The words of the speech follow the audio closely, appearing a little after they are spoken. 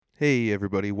Hey,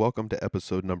 everybody, welcome to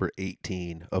episode number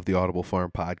 18 of the Audible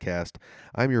Farm Podcast.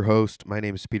 I'm your host. My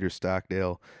name is Peter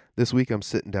Stockdale. This week I'm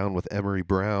sitting down with Emery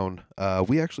Brown.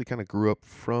 We actually kind of grew up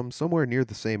from somewhere near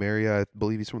the same area. I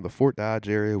believe he's from the Fort Dodge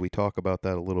area. We talk about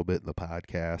that a little bit in the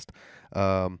podcast.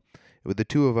 The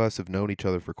two of us have known each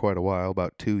other for quite a while,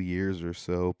 about 2 years or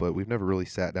so, but we've never really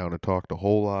sat down and talked a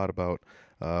whole lot about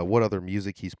what other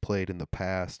music he's played in the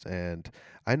past. And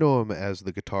I know him as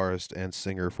the guitarist and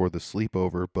singer for The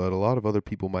Sleepover, but a lot of other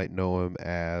people might know him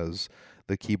as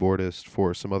the keyboardist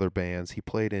for some other bands. He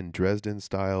played in Dresden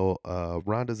Style,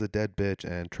 Rhonda's a Dead Bitch,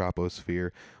 and Troposphere.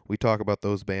 We talk about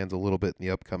those bands a little bit in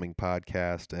the upcoming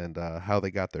podcast and how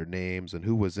they got their names and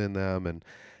who was in them and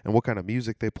what kind of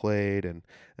music they played. And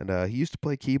he used to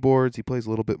play keyboards. He plays a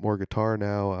little bit more guitar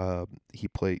now.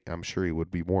 I'm sure he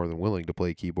would be more than willing to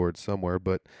play keyboards somewhere,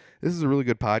 but this is a really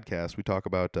good podcast. We talk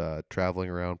about traveling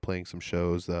around, playing some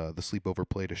shows. The Sleepover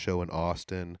played a show in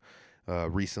Austin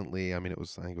recently. I think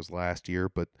it was last year,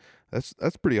 but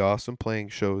that's pretty awesome. Playing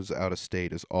shows out of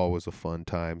state is always a fun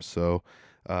time. So,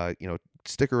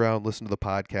 stick around, listen to the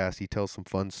podcast. He tells some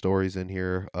fun stories in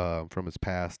here from his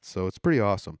past, so it's pretty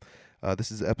awesome.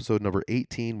 This is episode number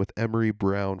 18 with Emery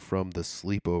Brown from The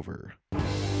Sleepover.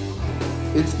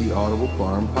 It's the Audible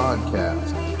Farm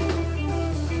Podcast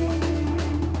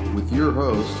with your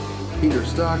host, Peter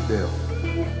Stockdale.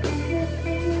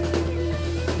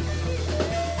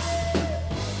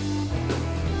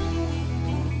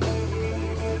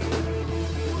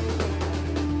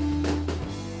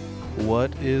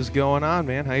 What is going on,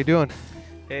 man? How you doing?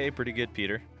 Hey, pretty good,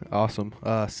 Peter. Awesome.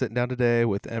 Sitting down today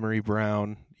with Emery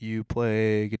Brown. You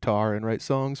play guitar and write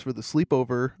songs for The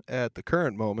Sleepover at the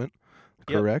current moment,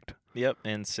 correct? Yep,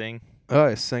 and sing. Oh,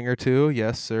 a singer too.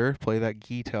 Yes, sir. Play that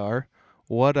guitar.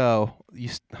 What I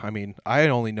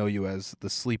only know you as the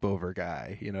Sleepover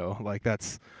guy, like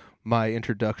that's my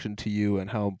introduction to you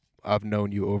and how I've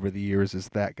known you over the years as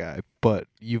that guy. But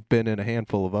you've been in a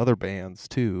handful of other bands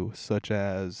too, such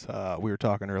as we were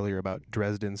talking earlier about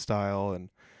Dresden Style and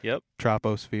Yep.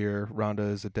 Troposphere,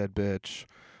 Rhonda is a Dead Bitch.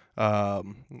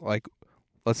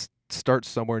 Let's start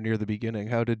somewhere near the beginning.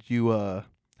 How did you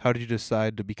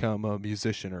decide to become a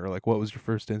musician, or what was your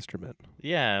first instrument?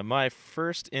 Yeah, my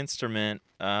first instrument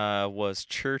was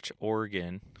church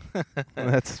organ.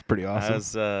 That's pretty awesome.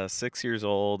 I was 6 years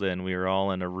old, and we were all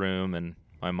in a room, and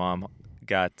my mom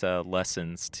got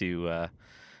lessons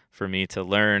for me to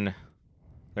learn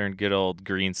good old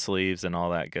green sleeves and all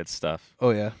that good stuff.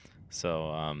 Oh yeah.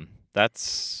 So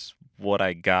that's what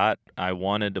I got. I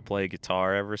wanted to play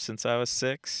guitar ever since I was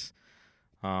 6.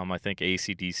 I think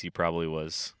AC/DC probably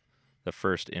was the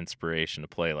first inspiration to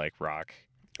play rock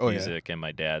music and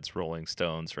my dad's Rolling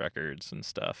Stones records and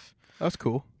stuff. That's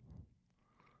cool.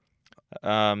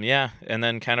 Yeah, and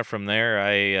then kind of from there,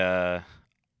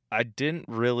 I didn't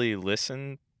really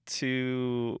listen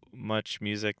to much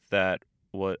music that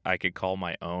what I could call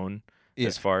my own,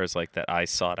 as far as that I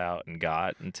sought out and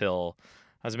got until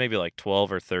I was maybe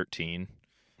 12 or 13.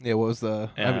 Yeah, what was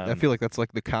I feel like that's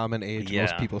the common age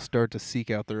most people start to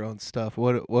seek out their own stuff.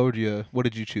 What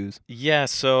did you choose? Yeah,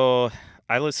 so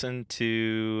I listened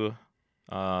to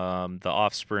The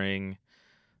Offspring,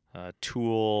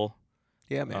 Tool,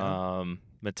 yeah, man.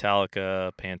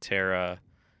 Metallica, Pantera.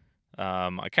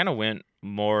 I kind of went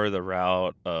more the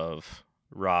route of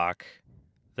rock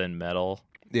than metal.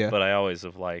 Yeah. But I always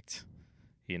have liked,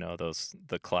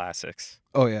 the classics.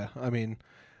 Oh yeah.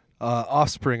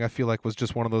 Offspring, I feel like, was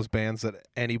just one of those bands that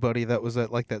anybody that was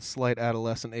at that slight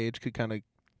adolescent age could kind of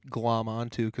glom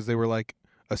onto, because they were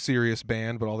a serious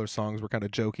band, but all their songs were kind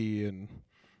of jokey and,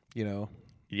 Yep.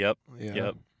 Yeah.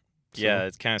 Yep. So. Yeah,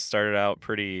 it kind of started out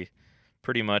pretty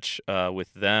much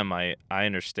with them. I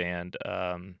understand.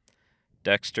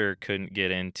 Dexter couldn't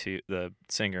get into, the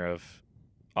singer of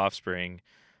Offspring.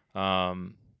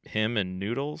 Him and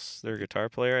Noodles, their guitar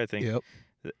player, I think. Yep.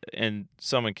 And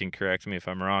someone can correct me if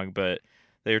I'm wrong, but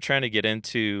they were trying to get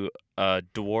into a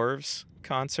Dwarves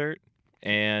concert,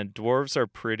 and Dwarves are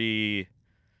pretty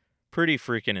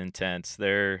freaking intense.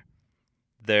 Their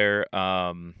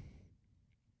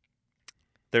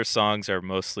songs are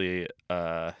mostly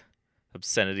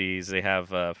obscenities. They have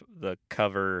the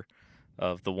cover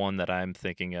of the one that I'm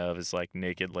thinking of is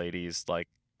naked ladies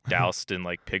doused in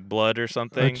pig blood or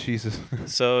something. Oh, Jesus.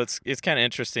 So it's kind of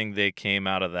interesting they came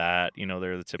out of that.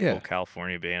 They're the typical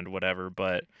California band, whatever.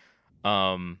 But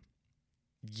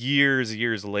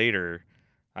years later,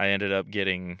 I ended up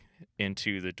getting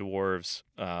into the Dwarves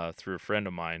through a friend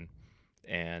of mine,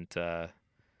 and I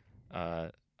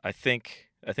think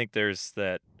there's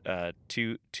that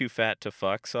 "Too Fat to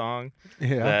Fuck" song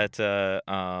that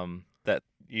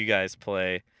you guys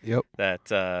play. Yep.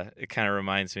 That it kind of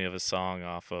reminds me of a song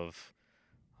off of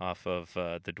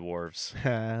the Dwarves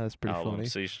That's pretty album. funny.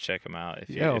 So you should check them out if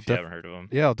Yeah, you haven't heard of them.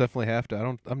 Yeah, I'll definitely have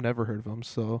to. I've never heard of them,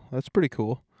 so that's pretty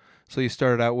cool. So you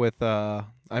started out with,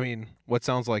 what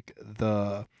sounds like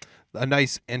a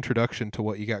nice introduction to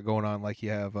what you got going on. Like you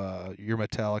have your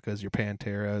Metallicas, your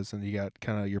Panteras, and you got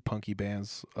kind of your punky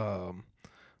bands.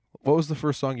 What was the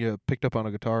first song you picked up on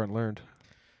a guitar and learned?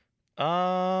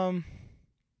 I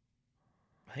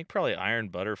think probably Iron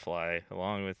Butterfly,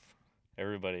 along with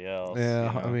everybody else.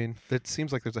 Yeah, you know? it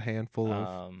seems like there's a handful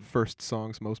of first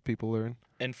songs most people learn.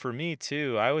 And for me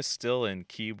too, I was still in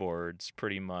keyboards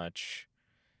pretty much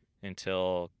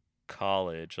until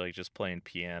college, like just playing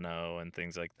piano and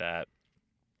things like that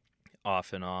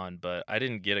off and on. But I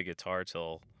didn't get a guitar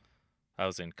till I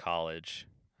was in college.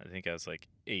 I think I was like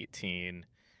 18,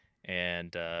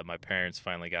 and my parents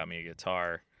finally got me a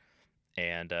guitar,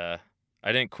 and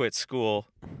I didn't quit school.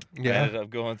 I ended up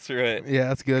going through it. Yeah,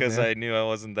 that's good, because man. I knew I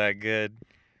wasn't that good.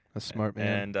 That's smart,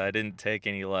 man. And I didn't take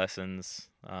any lessons.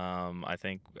 I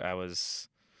think I was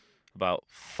about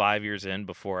 5 years in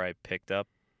before I picked up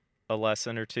a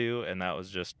lesson or two, and that was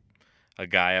just a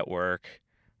guy at work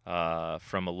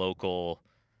from a local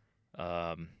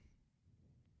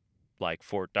like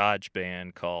Fort Dodge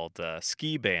band called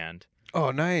Ski Band.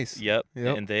 Oh, nice. Yep.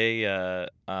 And they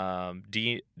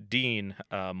Dean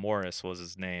Morris was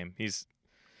his name. He's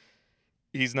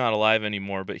not alive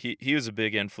anymore, but he was a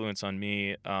big influence on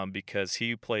me because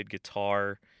he played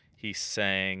guitar, he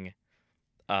sang,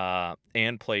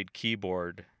 and played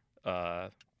keyboard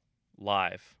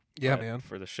live. Yeah, man.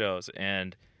 For the shows.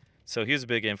 And so he was a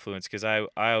big influence because I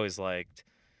always liked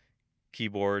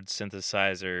keyboards,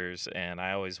 synthesizers, and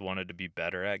I always wanted to be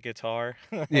better at guitar.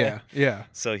 Yeah.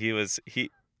 So he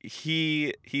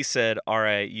said, "All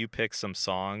right, you pick some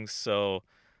songs." So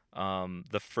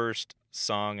the first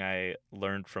song I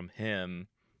learned from him,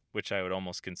 which I would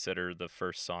almost consider the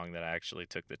first song that I actually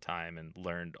took the time and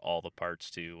learned all the parts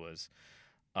to, was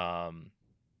gonna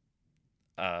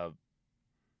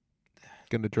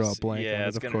draw a blank. Yeah, on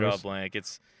it's it, gonna draw a blank.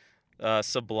 It's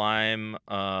Sublime,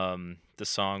 the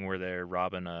song where they're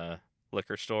robbing a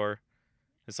liquor store.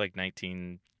 It's like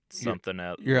 19 something.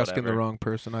 You're asking the wrong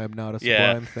person. I am not a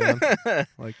Sublime fan.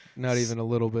 Like not even a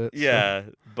little bit. Yeah,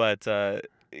 so. But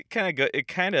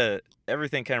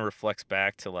everything kind of reflects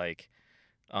back to like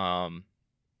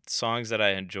songs that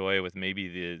I enjoy, with maybe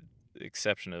the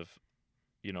exception of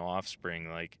Offspring.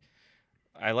 Like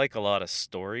I like a lot of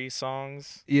story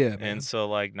songs. Yeah, man. And so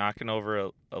like knocking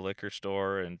over a liquor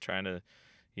store and trying to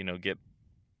get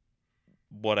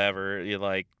whatever, you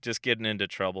like just getting into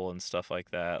trouble and stuff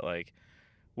like that. Like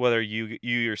whether you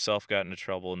yourself got into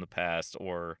trouble in the past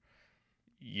or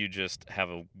you just have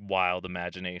a wild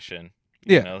imagination.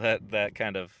 That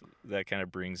kind of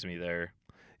brings me there.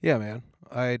 Yeah, man.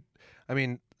 I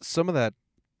mean, some of that.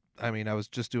 I mean, I was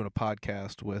just doing a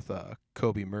podcast with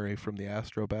Kobe Murray from the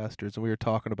Astro Bastards, and we were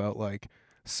talking about like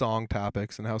song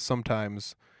topics and how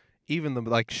sometimes even the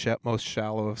like most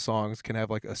shallow of songs can have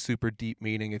like a super deep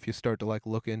meaning if you start to like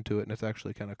look into it, and it's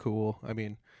actually kind of cool. I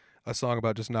mean, a song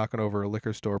about just knocking over a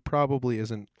liquor store probably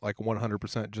isn't like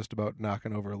 100% just about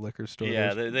knocking over a liquor store.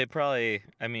 Yeah, they probably.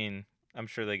 I mean, I'm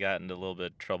sure they got into a little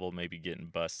bit of trouble, maybe getting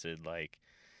busted like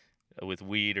with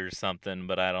weed or something.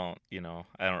 But I don't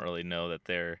really know that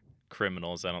they're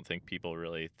criminals. I don't think people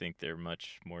really think they're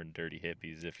much more than dirty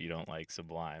hippies if you don't like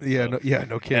Sublime. Yeah, so.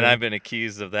 No kidding. And I've been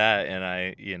accused of that, and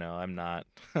I'm not.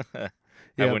 I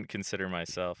wouldn't consider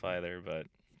myself either, but.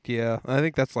 Yeah, I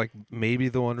think that's like maybe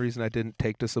the one reason I didn't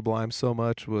take to Sublime so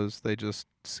much was they just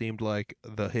seemed like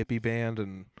the hippie band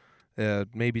and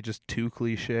maybe just too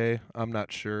cliche. I'm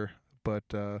not sure, but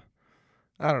I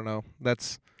don't know.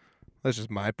 That's just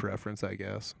my preference, I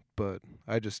guess. But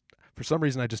for some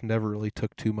reason I just never really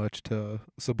took too much to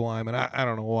Sublime, and I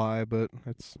don't know why, but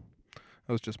that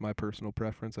was just my personal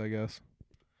preference, I guess.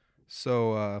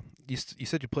 So you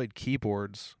said you played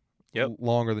keyboards. Yep.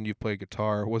 Longer than you've played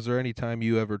guitar. Was there any time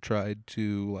you ever tried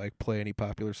to like play any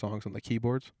popular songs on the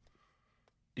keyboards?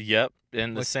 Yep,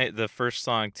 and the first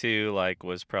song too, like,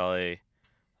 was probably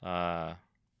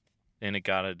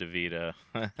In-A-Gadda-Da-Vida.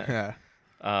 Yeah.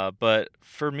 But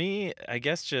for me, I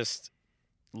guess just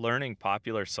learning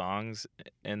popular songs,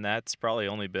 and that's probably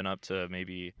only been up to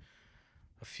maybe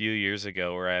a few years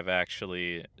ago where I've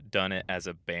actually done it as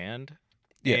a band.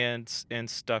 Yeah. And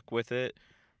stuck with it.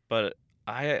 But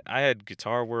I had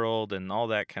Guitar World and all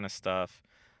that kind of stuff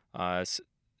as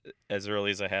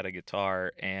early as I had a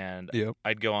guitar, and Yep.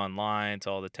 I'd go online to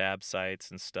all the tab sites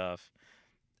and stuff,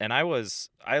 and I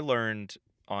learned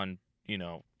on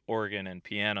organ and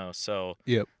piano. So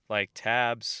Yep. like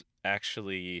tabs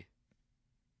actually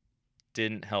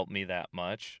didn't help me that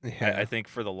much. Yeah. I think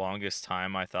for the longest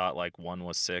time I thought like 1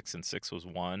 was 6 and 6 was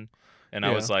 1. And I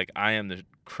Yeah. was like, I am the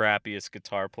crappiest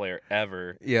guitar player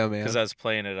ever Yeah, because man. I was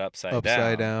playing it upside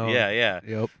Upside down. Yeah, yeah.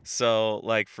 Yep. So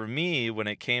like for me, when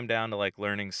it came down to like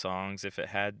learning songs, if it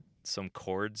had some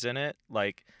chords in it,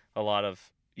 like a lot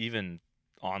of even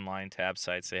online tab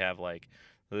sites, they have like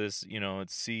this,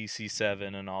 it's C,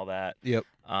 C7 and all that. Yep.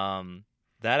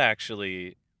 That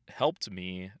actually helped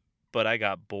me, but I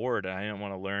got bored and I didn't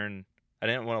want to learn. I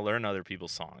didn't want to learn other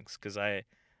people's songs because I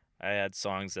had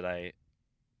songs that I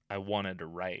wanted to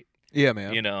write. Yeah,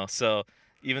 man. So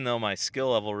even though my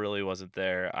skill level really wasn't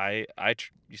there, I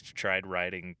tried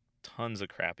writing tons of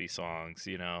crappy songs,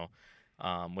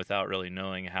 without really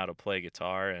knowing how to play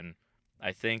guitar. And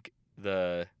I think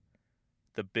the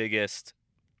biggest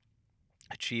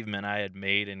achievement I had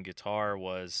made in guitar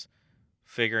was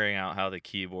figuring out how the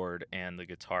keyboard and the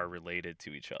guitar related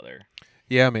to each other.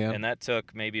 Yeah, man. And that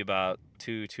took maybe about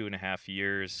 2.5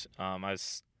 years. I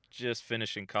was just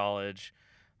finishing college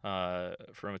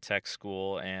from a tech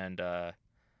school, and yeah,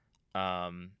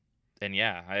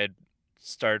 I had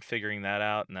started figuring that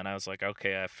out, and then I was like,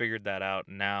 okay, I figured that out.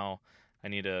 Now I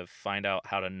need to find out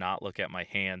how to not look at my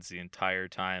hands the entire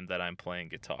time that I'm playing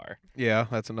guitar. Yeah,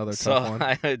 that's another So tough one.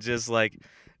 I would just like,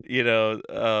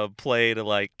 play to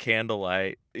like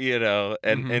candlelight, and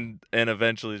Mhm. and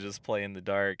eventually just play in the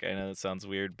dark. I know that sounds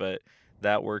weird, but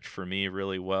that worked for me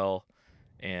really well,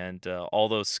 and all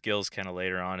those skills kind of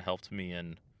later on helped me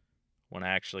in when I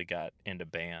actually got into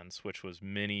bands, which was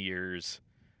many years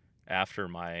after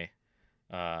my,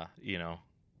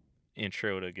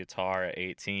 intro to guitar at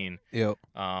 18. Yep.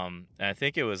 And I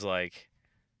think it was like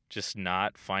just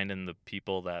not finding the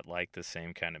people that like the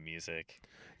same kind of music.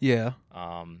 Yeah.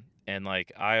 And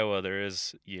like Iowa, there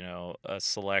is, a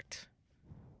select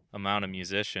amount of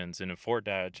musicians, and in Fort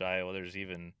Dodge, Iowa, there's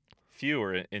even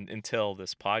fewer. Until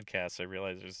this podcast, I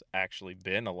realized there's actually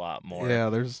been a lot more. Yeah,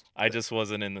 there's I just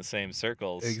wasn't in the same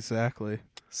circles. exactly.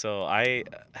 So I'm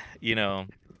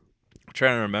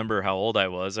trying to remember how old I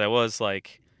was. I was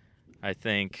like, I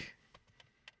think,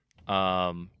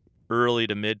 early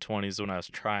to mid 20s when I was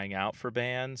trying out for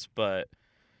bands, but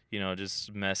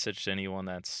just message to anyone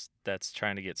that's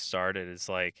trying to get started is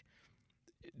like,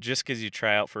 just because you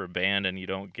try out for a band and you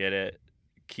don't get it,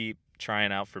 keep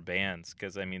trying out for bands,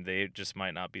 because I mean they just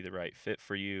might not be the right fit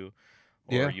for you,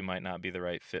 or Yeah. you might not be the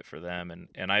right fit for them.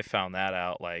 And I found that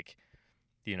out like,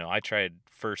 I tried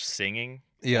first singing,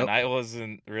 Yep.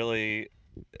 and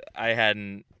I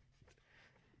hadn't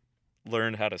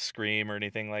learned how to scream or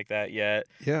anything like that yet.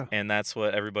 Yeah. And that's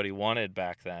what everybody wanted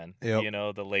back then.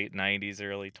 Yep. The late 90s,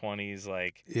 early 20s,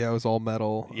 like, Yeah, it was all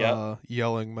metal. Yep.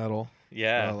 Yelling metal.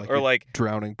 yeah, Like or a like,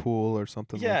 drowning pool or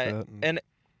something yeah, like that.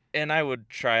 and I would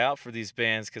try out for these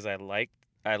bands because I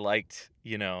liked,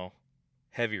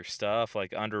 heavier stuff.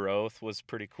 Like Under Oath was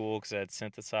pretty cool because it had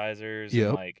synthesizers and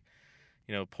Yep. like,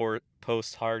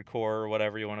 post hardcore or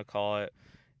whatever you want to call it.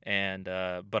 And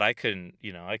but I couldn't,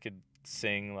 I could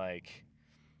sing like,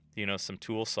 some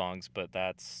Tool songs, but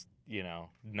that's,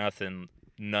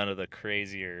 none of the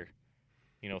crazier,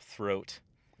 throat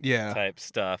Yeah. type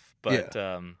stuff. But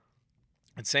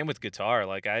and same with guitar.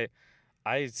 Like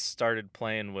I started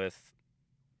playing with,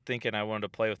 thinking I wanted to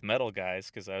play with metal guys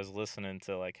because I was listening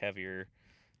to like heavier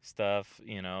stuff,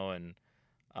 and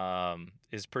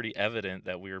is pretty evident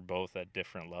that we were both at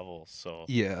different levels. So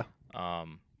Yeah.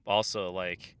 also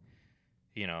like,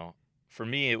 for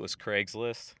me it was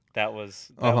Craigslist. That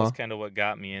was Uh-huh. kind of what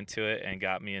got me into it and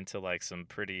got me into like some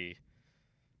pretty,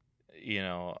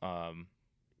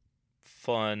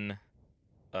 fun,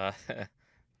 uh,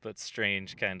 but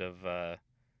strange kind of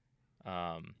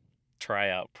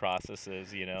tryout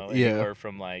processes. Yeah. Anywhere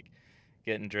from like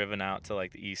getting driven out to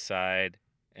like the east side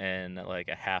and like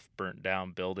a half burnt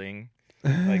down building,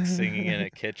 like singing in a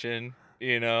kitchen,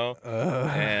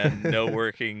 and no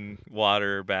working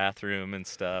water, bathroom, and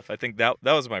stuff. I think that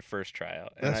was my first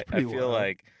tryout, and That's I pretty feel wild.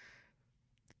 like,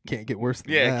 Can't get worse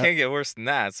than yeah, that. it can't get worse than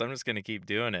that. So I'm just gonna keep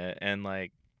doing it. And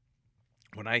like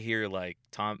when I hear like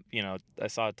Tom, I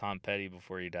saw Tom Petty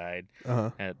before he died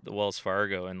Uh-huh. at the Wells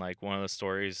Fargo, and like one of the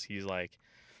stories, he's like,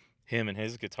 him and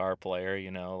his guitar player,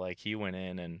 like he went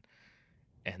in and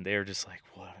they were just like,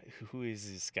 what? Who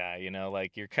is this guy?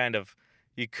 Like you're kind of,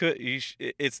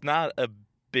 it's not a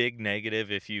big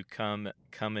negative if you come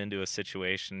into a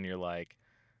situation and you're like,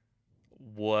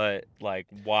 what, like,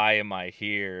 why am I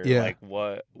here? Yeah. Like,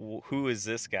 who is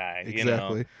this guy?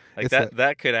 Exactly. Like It's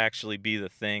that could actually be the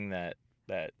thing that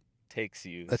takes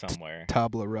you That somewhere.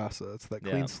 Tabla rasa. It's that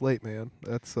clean Yeah. slate, man.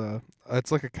 That's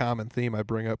it's like a common theme I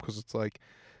bring up because it's like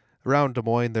around Des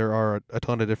Moines there are a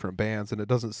ton of different bands, and it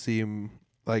doesn't seem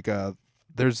like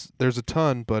there's a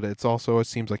ton, but it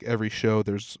seems like every show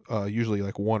there's usually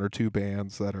like one or two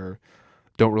bands that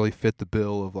don't really fit the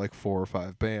bill of like 4 or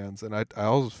 5 bands, and I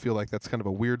always feel like that's kind of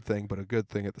a weird thing but a good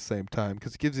thing at the same time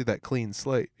because it gives you that clean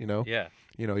slate, you know. Yeah.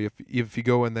 You know, if you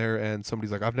go in there and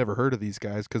somebody's like, I've never heard of these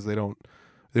guys because they don't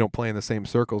play in the same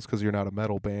circles because you're not a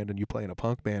metal band and you play in a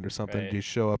punk band or something. Right. You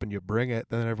show up and you bring it,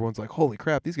 then everyone's like, holy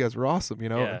crap, these guys are awesome, you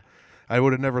know. Yeah. I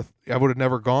would have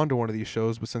never gone to one of these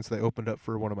shows, but since they opened up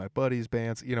for one of my buddies'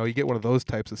 bands, you know, you get one of those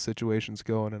types of situations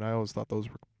going, and I always thought those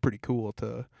were pretty cool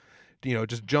to, you know,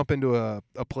 just jump into a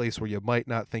place where you might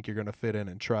not think you're going to fit in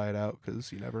and try it out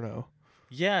because you never know.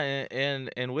 Yeah,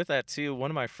 and with that too,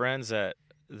 one of my friends that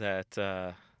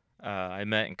I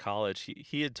met in college,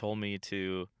 he had told me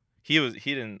to he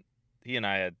and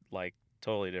I had like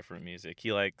totally different music.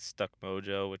 He liked Stuck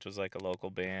Mojo, which was like a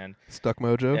local band, Stuck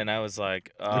Mojo? and I was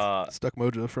like, Stuck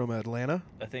Mojo from Atlanta?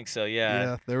 I think so,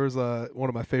 yeah. There was one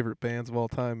of my favorite bands of all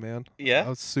time, man. I Yeah.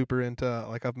 was super into,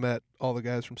 like, I've met all the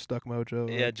guys from Stuck Mojo.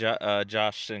 Yeah,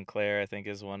 Josh Sinclair, I think,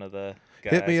 is one of the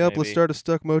guys. Hit me up, let's maybe. start a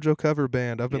Stuck Mojo cover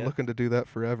band. I've been Yeah. looking to do that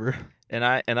forever. And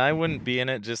I wouldn't be in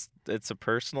it, just it's a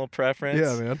personal preference.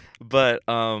 Yeah, man. But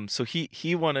so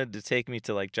he wanted to take me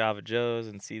to like Java Joe's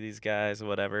and see these guys or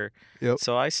whatever. Yep.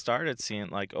 So I started seeing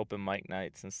like open mic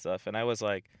nights and stuff, and I was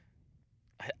like,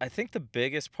 I think the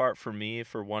biggest part for me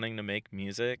for wanting to make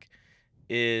music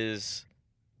is,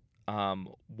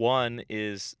 one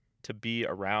is to be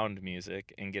around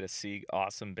music and get to see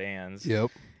awesome bands. Yep.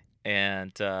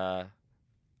 And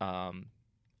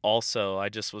also I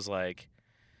just was like,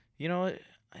 you know,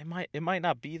 it might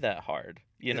not be that hard.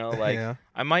 You know, like Yeah.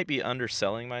 I might be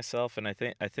underselling myself, and I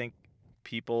think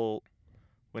people,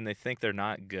 when they think they're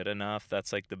not good enough,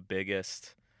 that's like the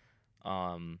biggest.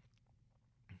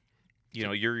 You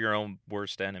know, you're your own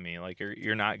worst enemy. Like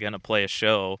you're not gonna play a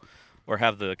show or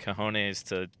have the cojones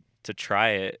to try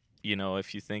it. You know,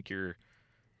 if you think you're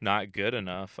not good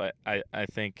enough, I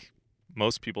think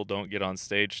most people don't get on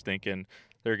stage thinking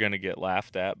they're gonna get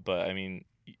laughed at. But I mean,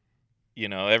 you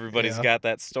know, everybody's Yeah. got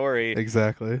that story.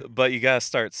 Exactly. But you gotta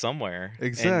start somewhere.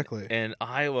 Exactly. And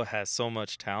Iowa has so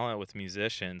much talent with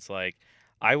musicians. Like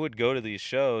I would go to these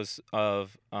shows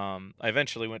of I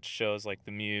eventually went to shows like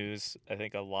the Muse, I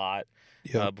think a lot,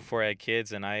 Yep. before I had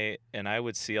kids, and I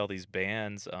would see all these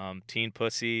bands, Teen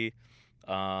Pussy,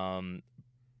 I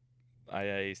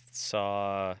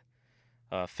saw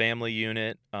Family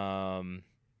Unit, and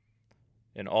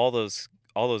all those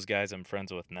guys I'm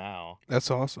friends with now.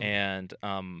 That's awesome. And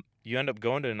you end up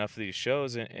going to enough of these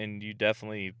shows, and you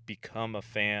definitely become a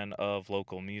fan of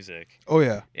local music. Oh,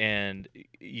 yeah. And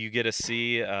you get to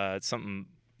see something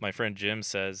my friend Jim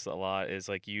says a lot is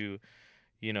like you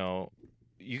know,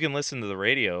 you can listen to the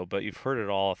radio, but you've heard it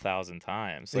all 1,000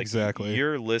 times. Like Exactly.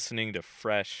 You're listening to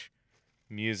fresh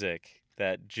music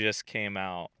that just came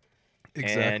out,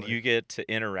 Exactly. and you get to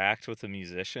interact with the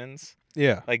musicians.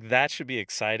 Yeah. Like that should be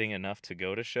exciting enough to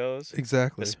go to shows.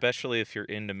 Exactly. Especially if you're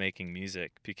into making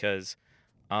music, because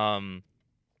I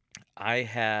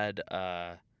had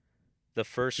the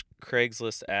first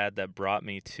Craigslist ad that brought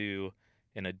me to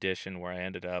an audition where I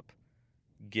ended up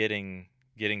getting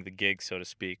the gig, so to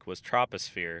speak, was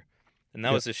Troposphere, and that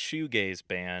Yep. was a shoegaze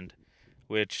band,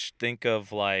 which think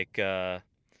of like Phil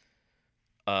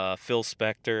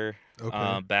Spector,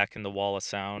 Okay. back in the Wall of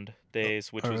Sound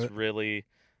days, which was alright. really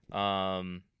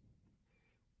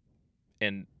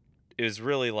and it was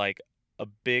really like a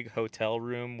big hotel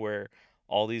room where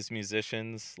all these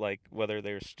musicians, like whether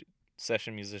they're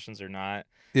session musicians or not,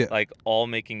 Yeah. like all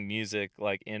making music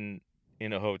like in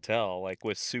a hotel, like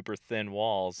with super thin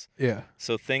walls. Yeah.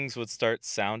 So things would start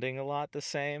sounding a lot the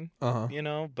same, Uh-huh. you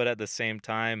know, but at the same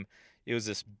time, it was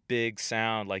this big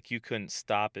sound, like you couldn't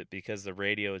stop it because the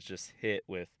radio is just hit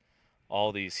with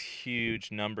all these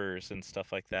huge numbers and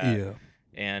stuff like that. Yeah.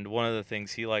 And one of the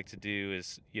things he liked to do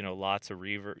is, you know, lots of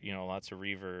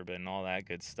reverb and all that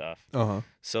good stuff. Uh-huh.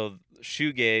 So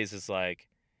shoegaze is like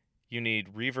you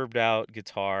need reverbed out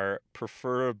guitar,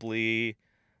 preferably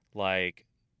like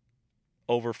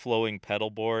overflowing pedal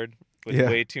board with Yeah.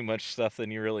 way too much stuff than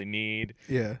you really need.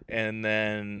 Yeah. And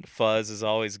then fuzz is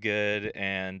always good,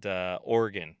 and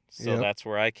organ. So Yep. that's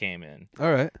where I came in.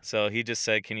 All right. So he just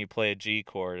said, "Can you play a G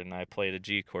chord?" And I played a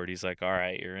G chord. He's like, "All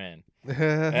right, you're in."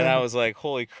 And I was like,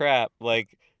 "Holy crap!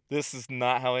 Like this is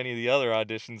not how any of the other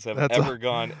auditions have That's ever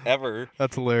gone ever."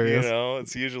 That's hilarious. You know,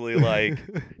 it's usually like,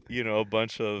 you know, a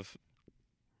bunch of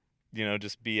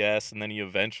just BS, and then you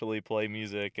eventually play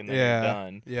music, and then you're Yeah.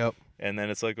 done. Yep. And then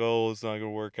it's like, oh, it's not gonna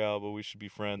work out, but we should be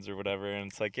friends or whatever. And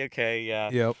it's like, okay, yeah,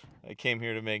 Yep. I came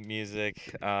here to make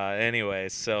music. Anyway,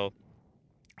 so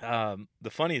the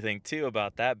funny thing too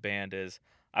about that band is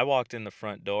I walked in the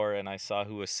front door and I saw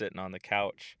who was sitting on the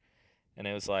couch, and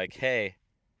it was like, hey,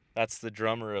 that's the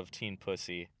drummer of Teen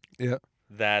Pussy. Yeah.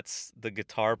 That's the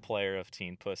guitar player of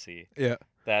Teen Pussy. Yeah.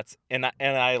 That's and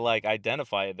I like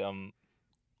identified them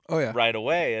Oh yeah. right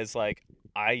away as like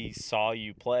I saw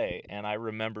you play, and I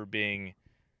remember being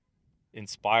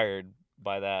inspired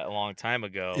by that a long time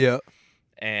ago. Yeah.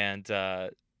 And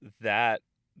that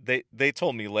they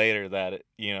told me later that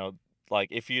like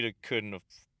if you couldn't have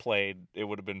played, it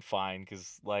would have been fine,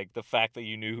 because like the fact that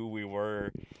you knew who we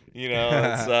were,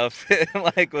 and stuff,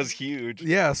 like was huge.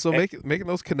 Yeah. So And- making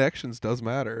those connections does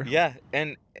matter. Yeah,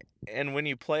 and when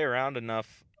you play around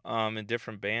enough in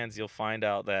different bands, you'll find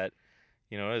out that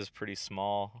it is a pretty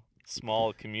small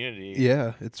community.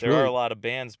 Yeah. It's There really. are a lot of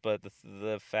bands, but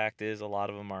the fact is a lot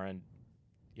of them are in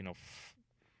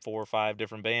 4 or 5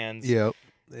 different bands. Yep.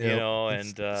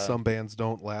 And some bands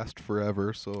don't last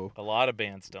forever, so a lot of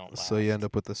bands don't last. so you end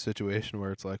up with a situation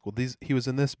where it's like, well, he was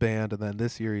in this band, and then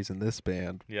this year he's in this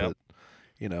band. Yep.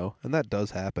 But and that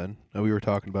does happen. And we were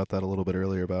talking about that a little bit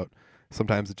earlier about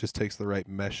sometimes it just takes the right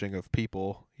meshing of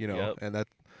people, Yep. and that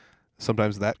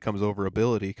sometimes that comes over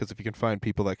ability, because if you can find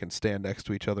people that can stand next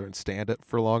to each other and stand it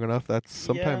for long enough, that's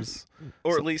sometimes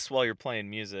Or So- at least while you're playing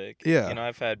music. Yeah.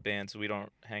 I've had bands we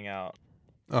don't hang out,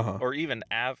 uh-huh. or even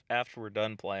after we're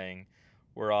done playing,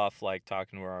 we're off like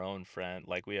talking to our own friend.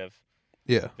 Like we have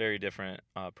Yeah. very different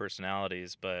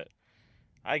personalities, but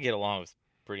I get along with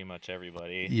pretty much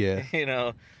everybody. Yeah.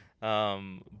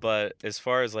 But as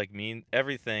far as like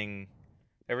everything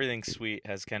sweet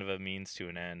has kind of a means to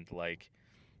an end. Like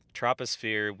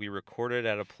Troposphere, we recorded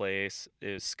at a place.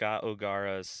 It was Scott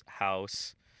O'Gara's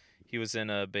house. He was in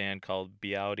a band called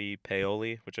Biaudi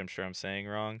Paoli, which I'm sure I'm saying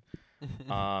wrong.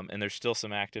 And there's still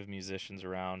some active musicians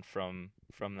around from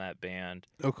that band.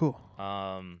 Oh, cool.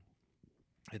 And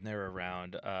they're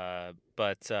around.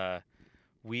 But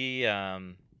we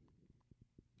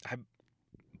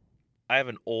I have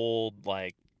an old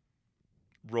like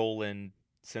Roland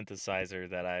synthesizer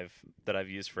that I've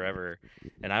used forever,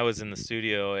 and I was in the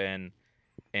studio and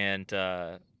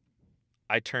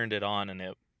I turned it on,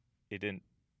 and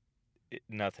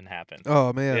nothing happened.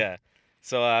 Oh man. Yeah.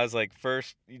 So I was like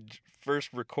first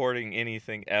recording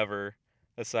anything ever,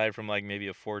 aside from like maybe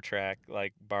a 4-track,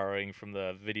 like borrowing from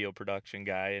the video production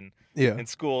guy in Yeah.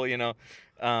 school,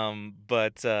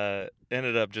 but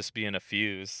ended up just being a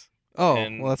fuse. Oh,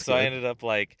 And well, that's so good. I ended up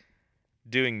like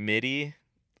doing MIDI,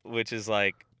 which is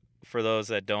like, for those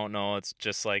that don't know, it's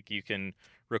just like you can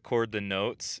record the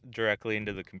notes directly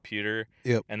into the computer.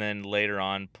 Yep. And then later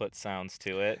on put sounds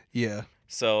to it. Yeah.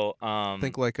 So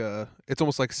Think like it's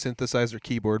almost like synthesizer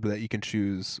keyboard, but that you can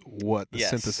choose what the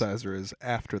Yes. synthesizer is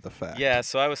after the fact. yeah,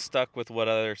 so I was stuck with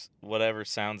whatever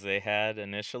sounds they had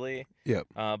initially. Yep.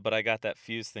 But I got that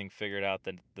fuse thing figured out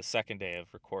the second day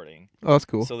of recording. Oh, that's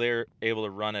cool. So they were able to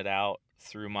run it out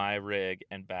through my rig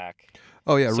and back.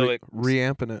 Oh yeah, so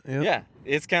reamping it. Yep. Yeah,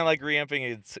 it's kind of like reamping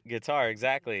a guitar,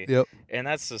 exactly. Yep. And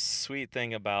that's the sweet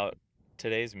thing about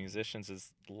today's musicians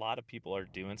is a lot of people are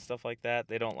doing stuff like that.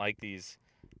 They don't like these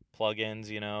plugins,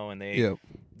 and Yep.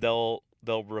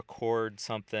 they'll record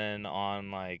something on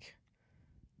like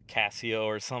Casio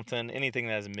or something, anything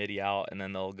that has MIDI out, and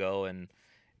then they'll go and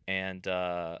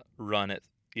run it,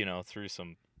 through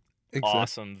some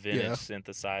awesome vintage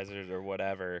synthesizers or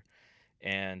whatever.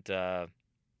 And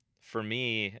for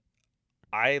me,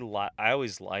 I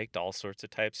always liked all sorts of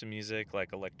types of music. Like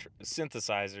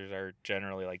synthesizers are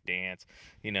generally like dance,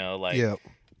 like Yep.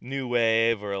 new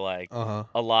wave, or like Uh-huh.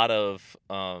 a lot of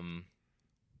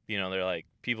they're like,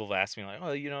 people have asked me like,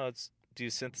 oh, let's do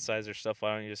synthesizer stuff.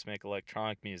 Why don't you just make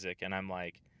electronic music? And I'm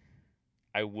like,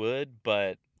 I would,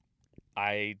 but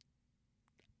I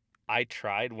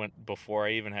tried before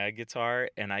I even had guitar,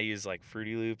 and I used like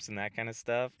Fruity Loops and that kind of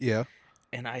stuff. Yeah.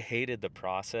 And I hated the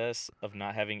process of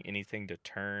not having anything to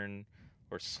turn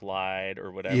or slide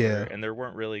or whatever. Yeah. And there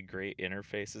weren't really great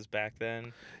interfaces back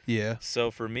then. Yeah. So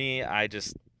for me, I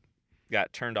just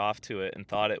got turned off to it and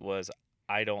thought it was,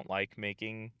 I don't like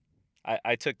making,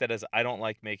 I took that as I don't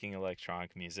like making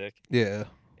electronic music. Yeah.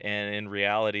 And in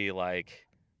reality, like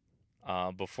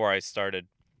before I started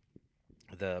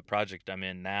the project I'm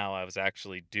in now, I was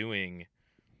actually doing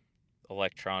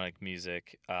electronic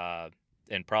music,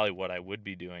 and probably what I would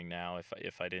be doing now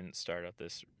if I didn't start up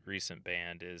this recent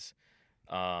band is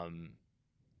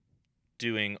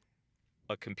doing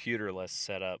a computerless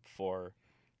setup for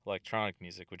electronic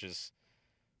music, which is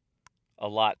a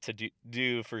lot to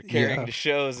do for carrying Yeah. to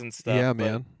shows and stuff. Yeah,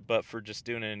 but man. but for just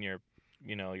doing it in your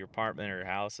your apartment or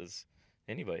house,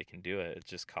 anybody can do it. It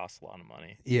just costs a lot of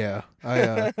money. Yeah.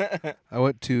 I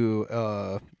went to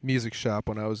a music shop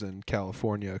when I was in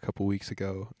California a couple weeks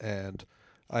ago, and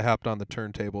I hopped on the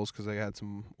turntables because they had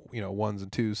some, ones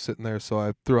and twos sitting there. So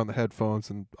I threw on the headphones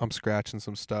and I'm scratching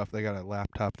some stuff. They got a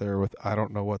laptop there with, I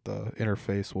don't know what the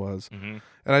interface was. Mm-hmm.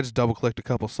 And I just double clicked a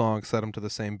couple songs, set them to the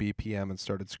same BPM, and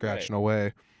started scratching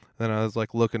away. Then I was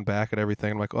like looking back at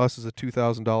everything. I'm like, oh, this is a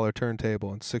 $2,000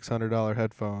 turntable and $600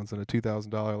 headphones and a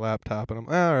 $2,000 laptop. And I'm,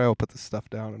 all right, I'll put this stuff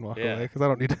down and walk away because I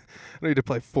don't need to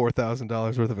play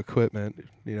 $4,000 worth of equipment,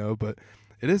 But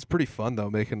it is pretty fun though,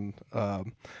 making. I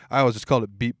always just called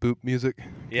it beep boop music.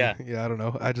 Yeah. Yeah, I don't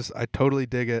know. I totally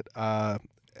dig it.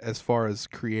 As far as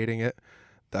creating it,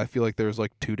 I feel like there's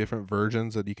like two different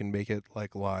versions that you can make it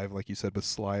like live, like you said, with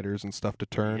sliders and stuff to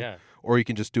turn. Yeah. Or you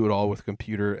can just do it all with a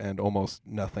computer and almost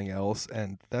nothing else,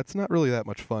 and that's not really that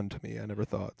much fun to me. I never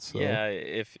thought so. Yeah,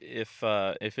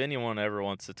 if anyone ever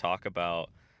wants to talk about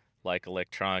like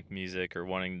electronic music or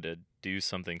wanting to do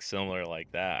something similar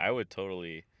like that, I would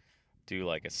totally do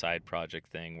like a side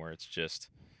project thing where it's just,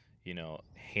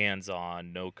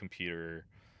 hands-on, no computer,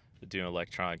 doing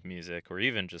electronic music, or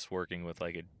even just working with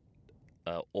like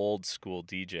a old school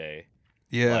DJ,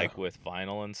 Yeah. like with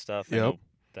vinyl and stuff. I Yep. know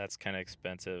that's kind of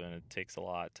expensive and it takes a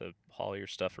lot to haul your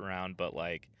stuff around, but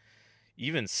like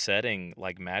even setting,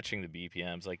 like matching the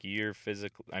BPMs, like you're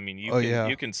physical. I mean,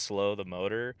 you can slow the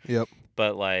motor. Yep.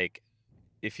 But like,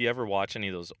 if you ever watch any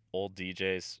of those old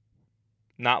DJs,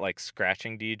 not like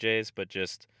scratching DJs, but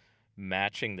just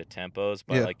matching the tempos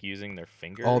by like using their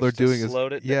fingers. All they're to doing is slow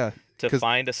it to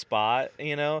find a spot.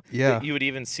 Yeah. You would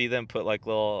even see them put like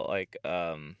little like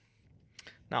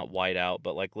not white out,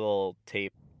 but like little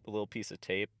tape, a little piece of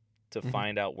tape to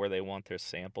find out where they want their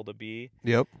sample to be.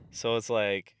 Yep. So it's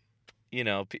like,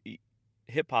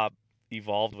 hip hop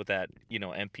evolved with that,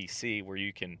 MPC where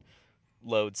you can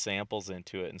load samples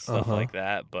into it and stuff like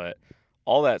that. But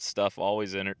all that stuff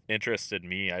always interested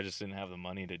me. I just didn't have the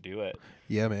money to do it.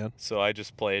 Yeah, man. So I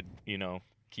just played,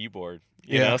 keyboard.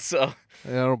 So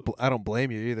I don't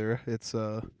blame you either. It's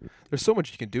there's so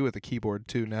much you can do with a keyboard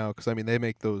too now, because I mean they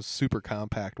make those super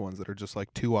compact ones that are just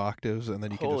like 2 octaves, and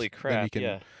then you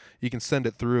you can send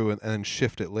it through and then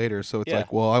shift it later. So it's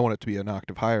like, well, I want it to be an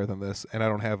octave higher than this, and I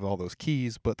don't have all those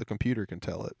keys, but the computer can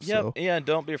tell it. Yep. So. Yeah, and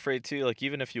don't be afraid too. Like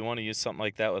even if you want to use something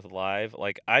like that with live,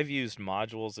 like I've used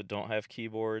modules that don't have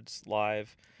keyboards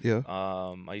live. Yeah.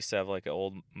 I used to have like an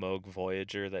old Moog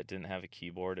Voyager that didn't have a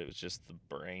keyboard. It was just the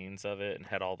brains of it and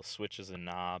had all the switches and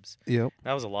knobs. Yep.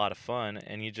 That was a lot of fun,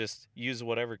 and you just use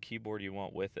whatever keyboard you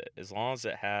want with it, as long as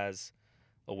it has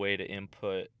a way to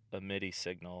input a MIDI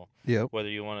signal. Yep. Whether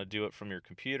you want to do it from your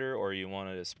computer or you want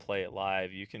to just play it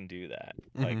live, you can do that.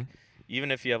 Like even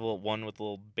if you have one with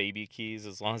little baby keys,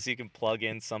 as long as you can plug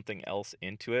in something else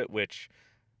into it, which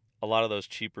a lot of those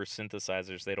cheaper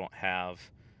synthesizers, they don't have.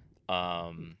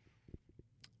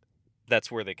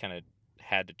 That's where they kind of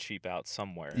had to cheap out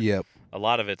somewhere. Yep. A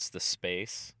lot of it's the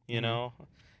space, and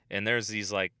there's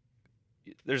these like,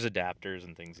 there's adapters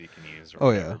and things you can use.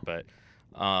 Or whatever. But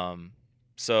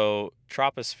so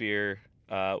Troposphere,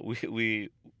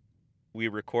 we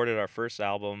recorded our first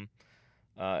album,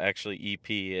 actually EP,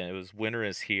 and it was Winter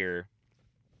Is Here.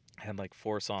 It had like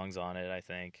 4 songs on it, I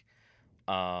think,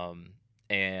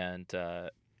 and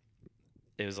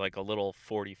it was like a little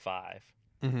 45,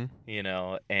 and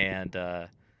I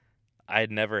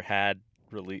had never had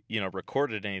really,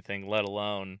 recorded anything, let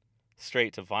alone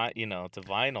straight to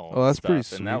vinyl. Oh, that's stuff, pretty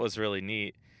sweet. And that was really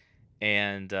neat.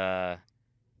 And that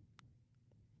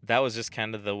was just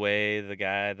kind of the way the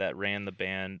guy that ran the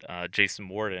band, Jason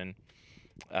Warden,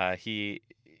 he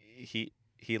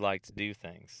liked to do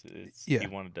things. He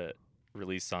wanted to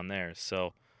release on there.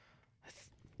 So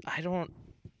I don't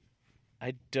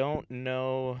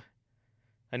know.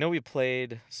 I know we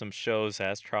played some shows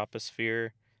as Troposphere.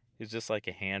 It was just like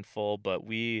a handful, but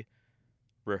we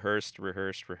rehearsed,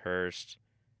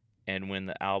 and when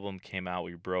the album came out,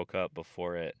 we broke up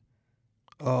before it.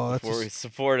 Oh, before we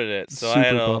supported it. So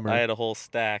super I had a whole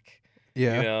stack.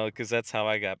 Yeah. Because that's how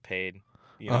I got paid.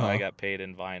 I got paid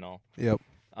in vinyl. Yep.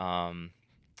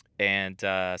 And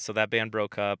so that band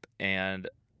broke up, and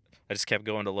I just kept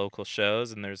going to local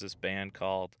shows, and there's this band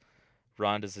called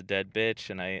Rhonda's a Dead Bitch,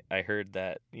 and I heard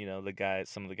that,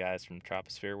 some of the guys from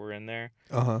Troposphere were in there.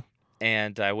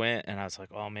 And I went, and I was like,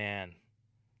 oh, man,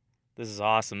 this is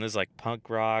awesome. This is like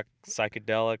punk rock,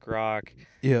 psychedelic rock.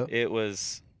 Yeah. It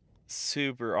was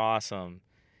super awesome.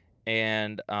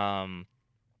 And I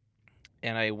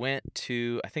went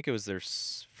to, I think it was their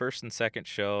first and second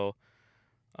show.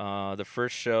 The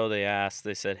first show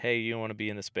they said, "Hey, you want to be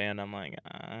in this band?" I'm like,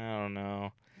 I don't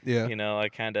know. Yeah. You know, I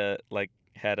kind of like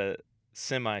had a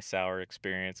semi-sour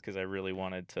experience because I really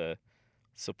wanted to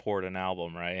support an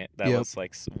album, right? That Yep. was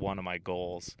like one of my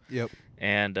goals. Yep.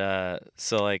 And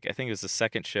so like I think it was the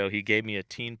second show, he gave me a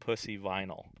Teen Pussy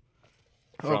vinyl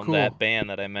from cool. that band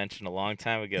that I mentioned a long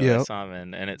time ago. I Yep. saw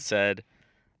him and it said,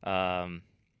 I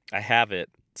have it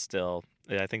still.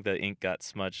 I think the ink got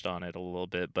smudged on it a little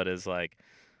bit, but it's like,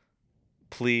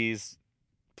 please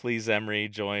Emery,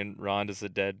 join Rhonda's a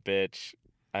Dead Bitch.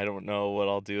 I don't know what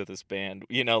I'll do with this band.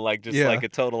 You know, like just Yeah. like a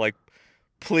total like,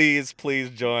 please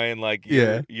join. Like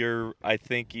you're I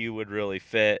think you would really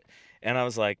fit. And I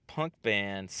was like, punk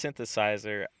band,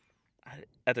 synthesizer.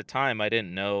 At the time, I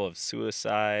didn't know of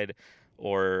Suicide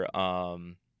or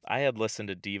I had listened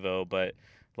to Devo, but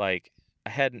like I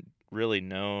hadn't really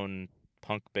known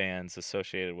punk bands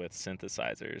associated with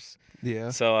synthesizers.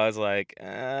 Yeah. So I was like,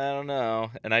 I don't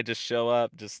know. And I just show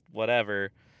up, just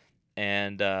whatever.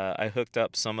 And I hooked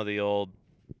up some of the old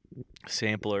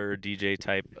sampler DJ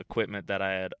type equipment that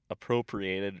I had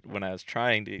appropriated when I was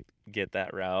trying to get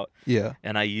that route. Yeah.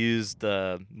 And I used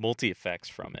the multi effects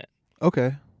from it.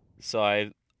 Okay. So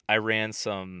I ran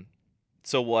some.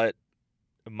 So what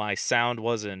my sound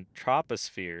was in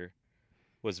Troposphere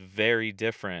was very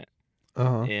different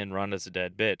in Rhonda's a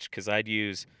Dead Bitch, because I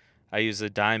use a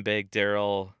Dimebag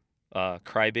Darrell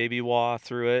Crybaby wah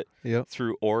through it,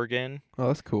 through organ. Oh,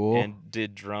 that's cool. And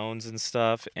did drones and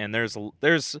stuff. And there's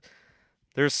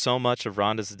so much of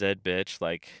Rhonda's a Dead Bitch,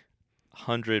 like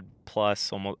 100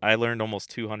 plus. Almost, I learned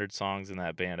almost 200 songs in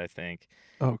that band, I think.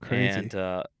 Oh, crazy. And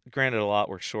granted, a lot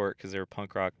were short because they were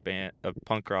punk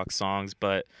rock songs,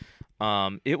 but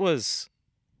it was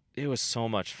so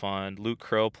much fun. Luke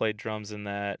Crow played drums in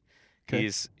that. Okay.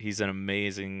 He's an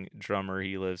amazing drummer.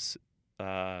 He lives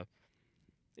in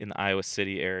the Iowa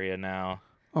City area now.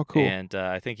 Oh, cool. And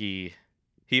I think he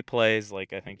plays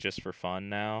like, I think, just for fun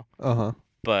now.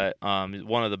 But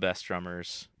one of the best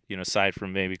drummers, you know, aside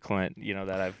from maybe Clint, you know,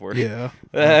 that I've worked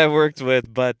I've worked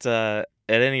with. But at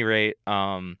any rate,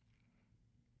 you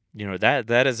know,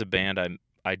 that is a band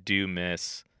I do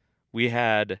miss. We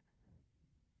had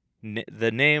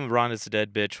the name Rhonda's a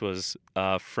Dead Bitch was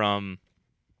from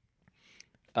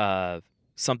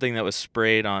something that was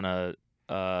sprayed on a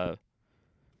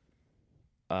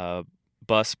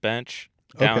bus bench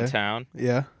downtown. Okay.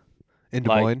 Yeah. In Des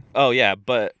Moines.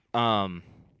 But I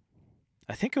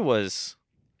think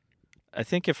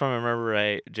if I remember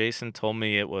right, Jason told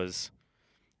me it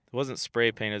wasn't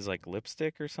spray paint, it was like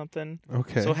lipstick or something.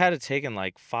 Okay. So it had taken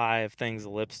like 5 things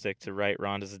of lipstick to write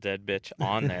Rhonda's a Dead Bitch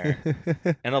on there.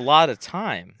 And a lot of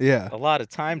time. Yeah. A lot of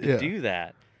time to do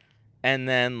that. And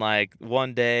then like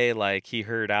one day, like he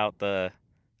heard out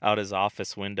his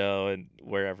office window and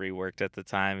wherever he worked at the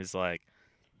time, he's like,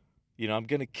 you know, I'm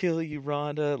gonna kill you,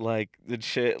 Rhonda, like the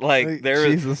shit. Like there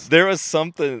was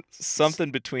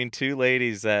something between two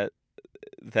ladies that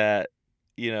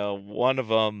you know, one of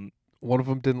them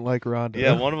didn't like Rhonda.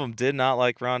 Yeah, one of them did not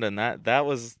like Rhonda, and that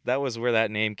was where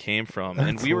that name came from. That's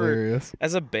and we hilarious.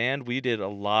 As a band, we did a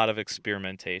lot of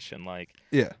experimentation. Like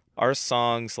our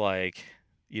songs, like,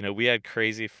 you know, we had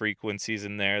crazy frequencies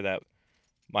in there that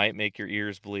might make your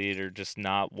ears bleed or just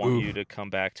not want you to come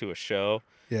back to a show.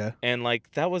 Yeah. And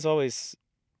like that was always,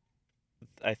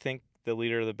 I think, the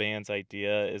leader of the band's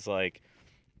idea is like,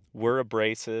 we're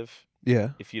abrasive.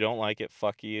 Yeah. If you don't like it,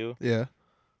 fuck you. Yeah.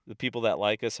 The people that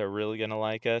like us are really gonna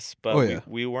like us, but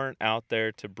we weren't out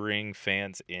there to bring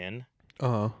fans in.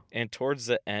 And towards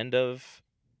the end of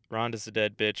Rhonda's a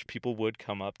Dead Bitch, people would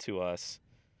come up to us,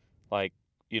 like,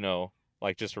 you know,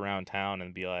 like just around town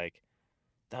and be like,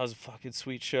 that was a fucking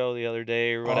sweet show the other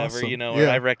day or whatever, awesome. You know, or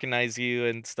I recognize you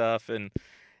and stuff. And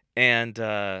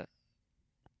there,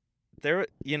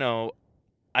 you know,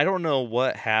 I don't know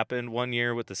what happened one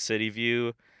year with the City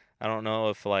View. I don't know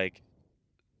if like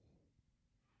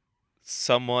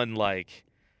someone like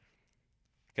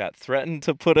got threatened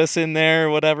to put us in there or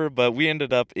whatever, but we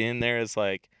ended up in there as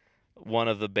like one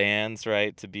of the bands,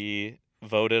 right, to be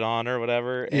voted on or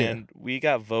whatever, and we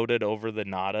got voted over the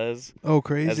Nadas. Oh,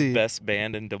 crazy. As best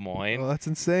band in Des Moines. Oh, that's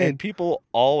insane. And people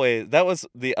always, that was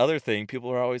the other thing,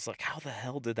 people were always like, how the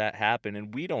hell did that happen?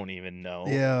 And we don't even know.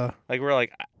 Yeah. Like, we're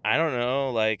like, I don't know.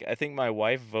 Like, I think my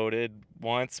wife voted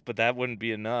once, but that wouldn't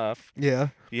be enough. Yeah.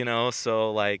 You know,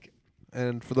 so like.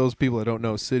 And for those people that don't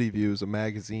know, City View is a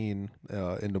magazine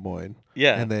in Des Moines.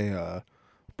 Yeah. And they,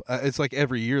 it's like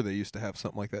every year they used to have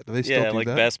something like that. Do they still do like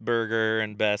that? Best Burger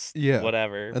and Best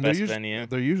whatever, and Best Venue.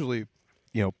 They're usually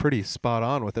pretty spot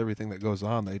on with everything that goes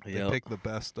on. They Yep. pick the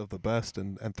best of the best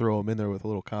and throw them in there with a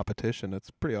little competition. It's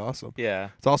pretty awesome. Yeah.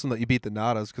 It's awesome that you beat the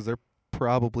Nadas because they're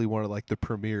probably one of like the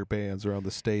premier bands around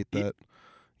the state Ye- that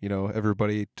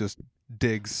everybody just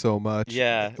digs so much.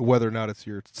 Yeah. Whether or not it's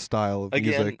your style of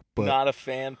Again, music, but not a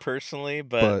fan personally,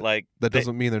 but but like that they-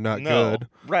 doesn't mean they're not no, good.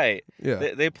 right.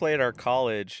 Yeah. They played our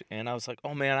college, and I was like,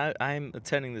 oh man, I'm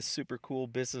attending this super cool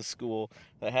business school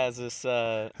that has this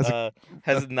has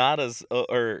Nadas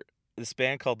or this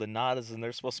band called the Nadas, and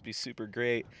they're supposed to be super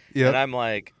great. Yep. And I'm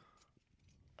like,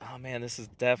 oh man, this is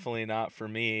definitely not for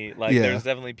me. Like, Yeah. there's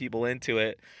definitely people into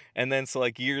it. And then so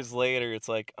like years later, it's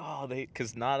like, oh,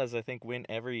 because Nadas I think win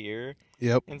every year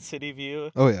Yep. in City View,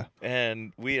 Oh yeah.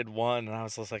 and we had won, and I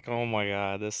was just like, oh my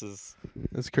god, this is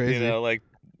That's crazy. like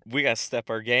we got to step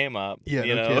our game up. Yeah,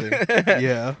 you no know? kidding.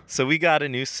 Yeah. So we got a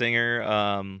new singer,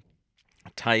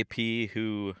 Tai P,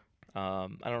 who I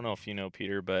don't know if you know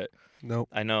Peter, but Nope.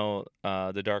 I know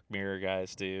the Dark Mirror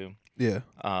guys do. Yeah.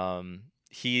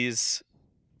 He's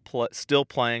still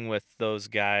playing with those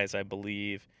guys, I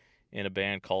believe, in a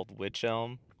band called Witch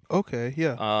Elm. Okay.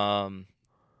 Yeah.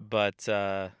 But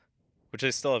which I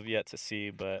still have yet to see,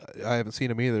 but I haven't seen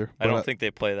them either. I don't but think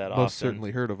they play that most often.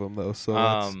 certainly heard of them though. So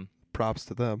that's props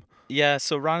to them. Yeah,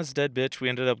 so Ron is Dead Bitch, we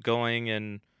ended up going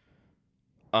and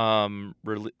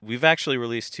we've actually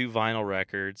released 2 vinyl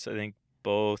records. I think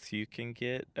both you can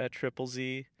get at Triple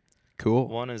Z. Cool.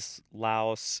 One is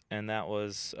Laos, and that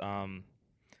was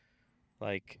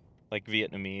like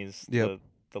Vietnamese. Yep.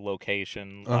 The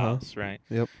location Uh-huh. Laos, right?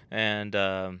 Yep.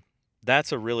 And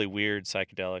that's a really weird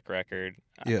psychedelic record.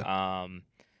 Yeah.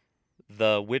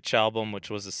 The Witch album, which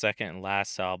was the second and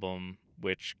last album,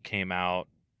 which came out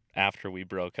after we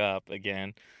broke up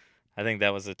again. I think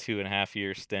that was a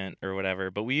 2.5-year stint or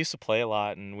whatever. But we used to play a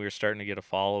lot, and we were starting to get a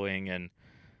following. And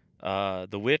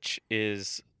The Witch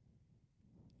is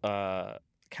kind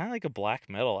of like a black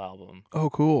metal album. Oh,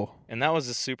 cool. And that was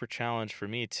a super challenge for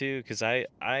me too, because I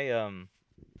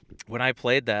when I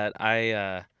played that,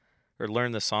 or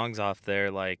learned the songs off there,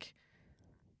 like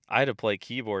I had to play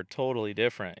keyboard totally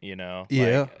different, Yeah.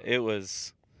 Like, it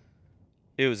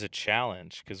was a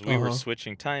challenge because we were Uh-huh.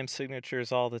 switching time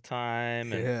signatures all the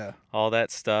time and Yeah. all that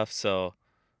stuff. So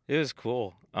it was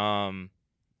cool.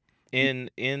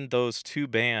 In those 2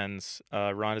 bands,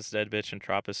 Ron is Dead Bitch and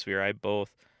Troposphere, I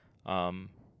both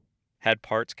had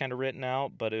parts kind of written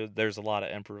out, but there's a lot of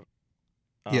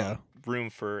Yeah. room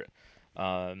for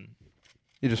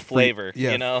You just flavor,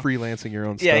 yeah, you know? freelancing your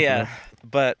own yeah, stuff. in yeah. there.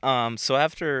 But so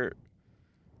after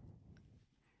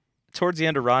towards the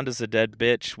end of Ron is a Dead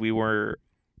Bitch, we were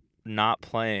not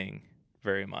playing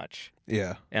very much.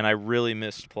 Yeah. And I really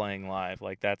missed playing live.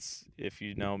 Like, that's, if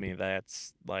you know me,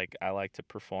 that's like I like to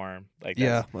perform. Like,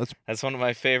 Yeah. that's one of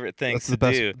my favorite things That's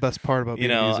the to do. best part about being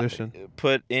a musician.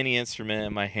 Put any instrument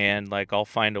in my hand, like I'll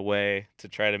find a way to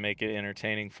try to make it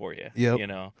entertaining for you. Yep.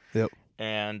 Yep.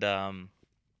 And I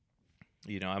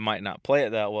might not play it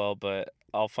that well, but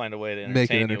I'll find a way to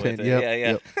Make it entertain you with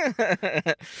entertain-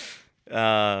 it.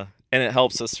 Yeah. And it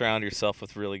helps to surround yourself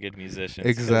with really good musicians.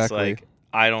 'Cause, Exactly. like,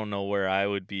 I don't know where I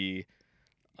would be.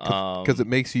 Because it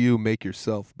makes you make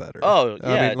yourself better. Oh, I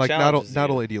yeah, mean, it like not challenges you.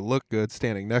 only do you look good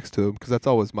standing next to him, because that's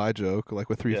always my joke. Like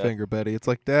with Three Yeah. Finger Betty, it's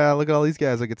like, look at all these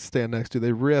guys I get to stand next to.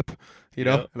 They rip,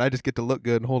 Yeah. and I just get to look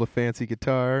good and hold a fancy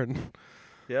guitar. And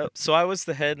Yep. So I was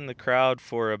the head in the crowd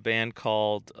for a band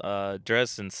called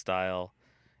Dresden Style,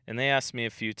 and they asked me a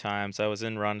few times. I was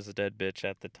in Ron is a Dead Bitch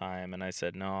at the time, and I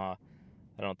said, no,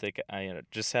 I don't think I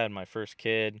just had my first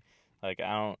kid. Like,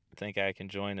 I don't think I can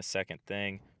join a second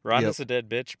thing. Ron Yep. is a Dead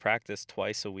Bitch practiced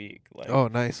twice a week. Like, oh,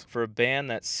 nice. for a band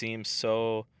that seems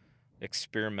so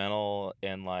experimental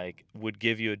and like would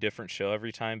give you a different show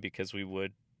every time, because we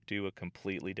would do a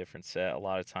completely different set. A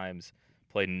lot of times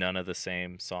play none of the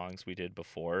same songs we did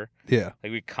before. Yeah.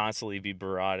 Like, we'd constantly be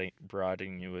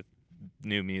barraging you with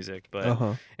new music. But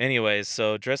Uh-huh. anyways,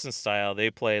 so Dresden Style, they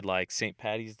played like St.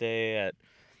 Patty's Day at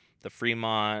the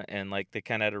Fremont, and like they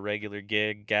kind of had a regular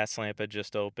gig. Gaslamp had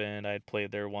just opened. I had played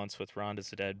there once with Ron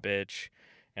is a Dead Bitch,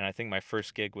 and I think my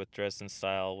first gig with Dresden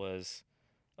Style was,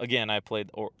 again, I played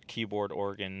keyboard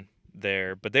organ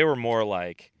there, but they were more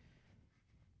like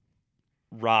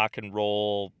rock and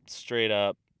roll, straight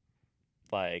up,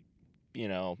 like,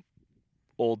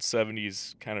 old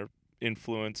 70s kind of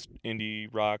influenced indie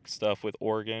rock stuff with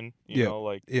organ, Yeah.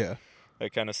 like Yeah.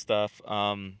 that kind of stuff.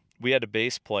 We had a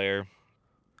bass player,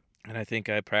 and I think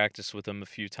I practiced with him a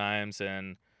few times,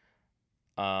 and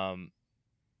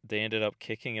they ended up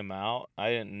kicking him out. I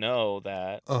didn't know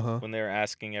that Uh-huh. when they were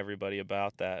asking everybody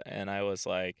about that, and I was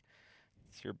like,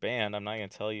 it's your band. I'm not going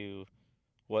to tell you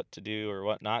what to do or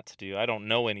what not to do. I don't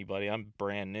know anybody. I'm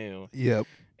brand new. Yep.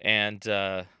 And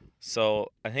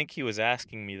so I think he was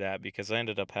asking me that because I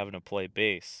ended up having to play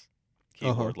bass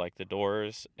keyboard like the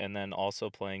Doors, and then also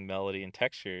playing melody and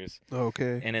textures.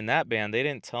 Okay. And in that band, they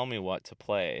didn't tell me what to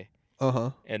play.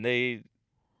 And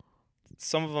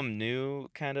some of them knew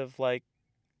kind of like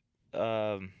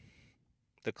the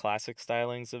classic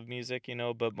stylings of music,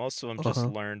 but most of them just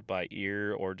learned by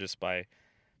ear or just by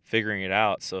figuring it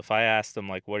out. So if I asked them,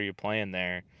 like, what are you playing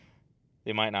there,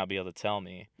 they might not be able to tell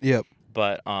me. Yep.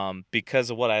 But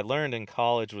because of what I learned in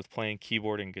college with playing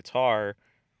keyboard and guitar,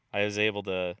 I was able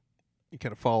to You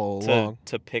kind of follow along.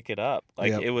 to pick it up.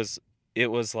 Like Yep. it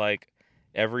was like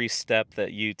every step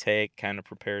that you take kind of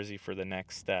prepares you for the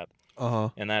next step.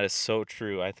 And that is so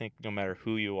true. I think no matter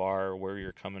who you are or where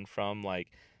you're coming from, like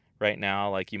right now,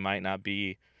 like you might not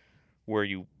be where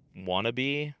you want to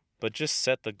be, but just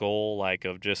set the goal like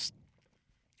of just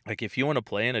like if you want to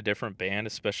play in a different band,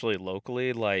 especially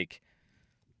locally, like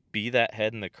be that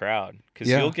head in the crowd because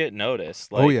Yeah. you'll get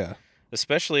noticed. Like, Oh yeah.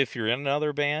 especially if you're in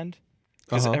another band,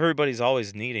 because everybody's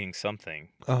always needing something,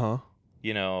 and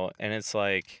it's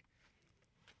like,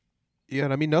 Yeah,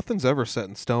 and I mean nothing's ever set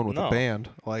in stone with No. a band.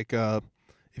 Like if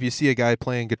you see a guy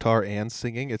playing guitar and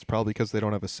singing, it's probably because they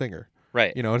don't have a singer.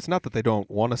 right, It's not that they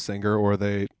don't want a singer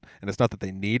and it's not that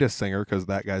they need a singer because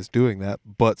that guy's doing that,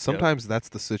 but sometimes that's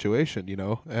the situation,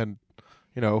 and,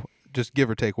 just give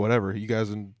or take whatever. You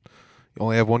guys you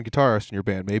only have one guitarist in your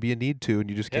band. Maybe you need two and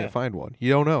you just can't Yeah. find one.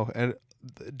 You don't know. And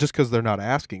just because they're not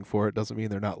asking for it doesn't mean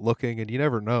they're not looking, and you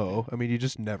never know. I mean, you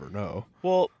just never know.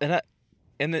 well, and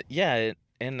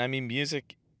I mean,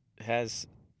 music is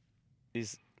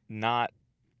not.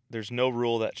 There's no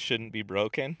rule that shouldn't be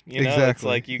broken. It's Exactly,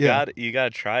 like you yeah. gotta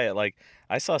try it. Like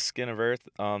I saw Skin of Earth.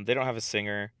 They don't have a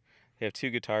singer. They have 2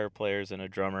 guitar players and a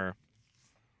drummer.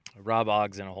 Rob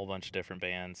Ogg's in a whole bunch of different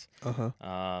bands.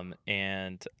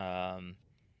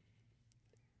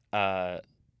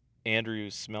 Andrew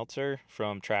Smeltzer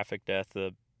from Traffic Death,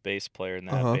 the bass player in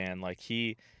that band, like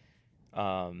he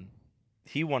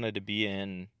wanted to be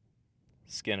in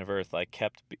Skin of Earth. Like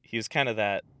he was kind of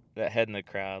that head in the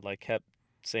crowd. Like kept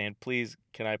saying, "Please,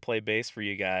 can I play bass for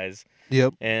you guys?"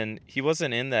 Yep. And he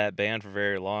wasn't in that band for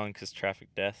very long because Traffic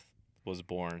Death was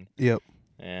born. Yep.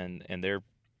 And they're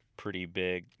pretty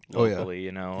big Oh, yeah. locally,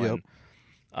 Yep.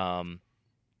 And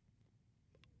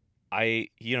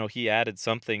he added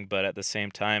something, but at the same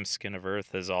time, Skin of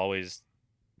Earth has always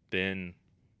been,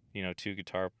 2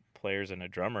 guitar players and a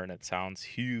drummer, and it sounds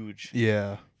huge.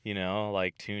 Yeah.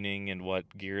 Like tuning and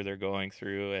what gear they're going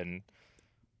through, and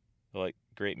like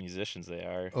great musicians they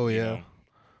are. Oh, yeah.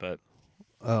 But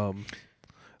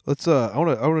Let's I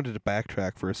wanted to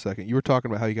backtrack for a second. You were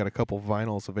talking about how you got a couple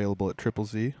vinyls available at Triple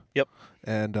Z. Yep.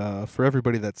 And for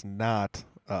everybody that's not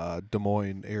Des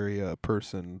Moines area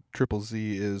person, Triple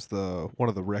Z is one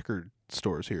of the record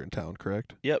stores here in town,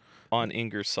 correct? Yep, on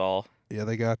Ingersoll. Yeah,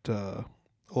 they got a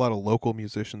lot of local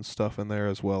musicians stuff in there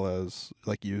as well as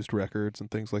like used records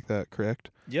and things like that, correct?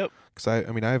 Yep. Cuz I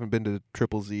haven't been to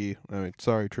Triple Z. I mean,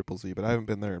 sorry Triple Z, but I haven't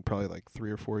been there in probably like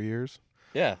 3 or 4 years.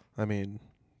 Yeah. I mean,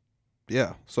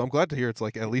 yeah. So I'm glad to hear it's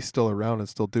like at least still around and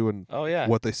still doing Oh yeah.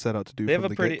 what they set out to do They from have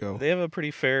the a pretty get-go. they have a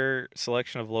pretty fair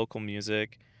selection of local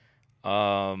music.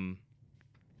 I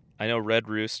know Red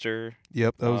Rooster.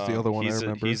 Yep, that was the other one I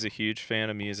remember. He's a huge fan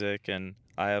of music, and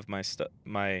I have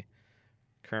my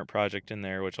current project in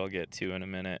there, which I'll get to in a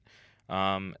minute.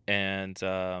 And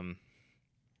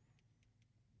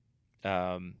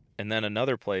then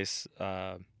another place,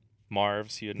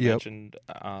 Marv's, you had mentioned.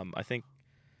 I think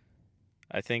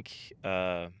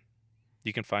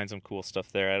you can find some cool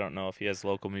stuff there. I don't know if he has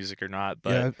local music or not,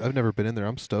 but Yeah, I've never been in there.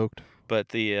 I'm stoked. But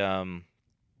the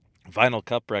Vinyl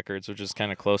Cup Records, which is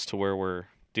kind of close to where we're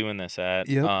doing this at,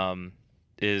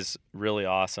 is really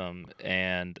awesome,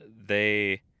 and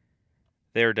they're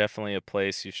definitely a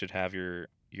place you should have your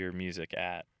music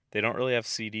at. They don't really have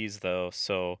CDs though,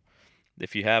 so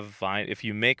if you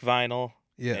make vinyl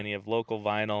and you have local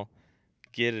vinyl,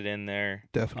 get it in there.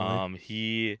 Definitely.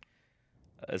 He,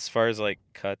 as far as like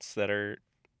cuts that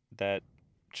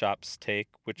shops take,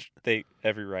 which they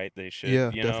every right they should.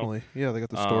 Yeah, definitely. Yeah, they got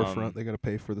the storefront. They got to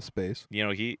pay for the space.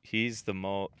 He's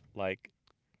the like.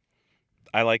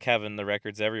 I like having the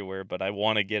records everywhere, but I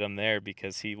want to get him there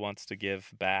because he wants to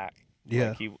give back.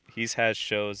 Yeah. Like he's has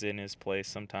shows in his place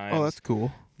sometimes. Oh, that's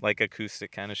cool. Like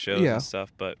acoustic kind of shows and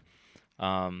stuff, but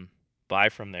buy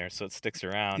from there so it sticks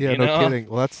around. Yeah, no kidding.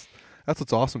 Well, that's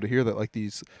what's awesome to hear that like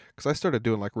these, because I started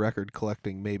doing like record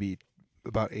collecting maybe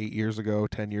about 8 years ago,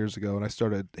 10 years ago, and I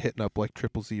started hitting up like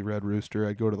Triple Z, Red Rooster.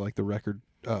 I'd go to like the record.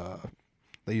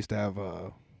 They used to have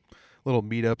little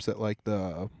meetups at like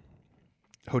the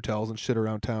hotels and shit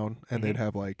around town, and they'd Mhm.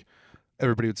 have like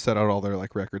everybody would set out all their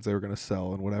like records they were going to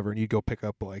sell and whatever, and you'd go pick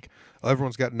up like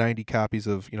everyone's got 90 copies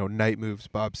of Night Moves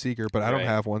Bob Seger, but I don't Right.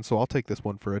 have one, so I'll take this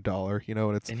one for $1,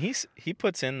 and it's And he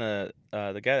puts in the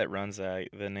guy that runs that.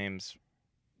 The name's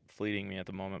fleeting me at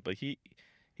the moment, but he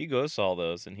goes to all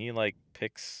those and he like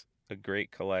picks a great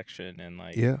collection and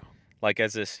yeah, like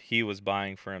as if he was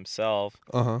buying for himself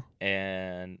uh-huh,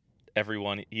 and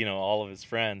everyone, all of his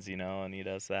friends, and he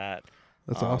does that.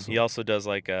 that's awesome. He also does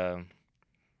like uh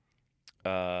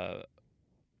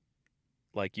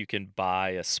like you can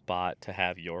buy a spot to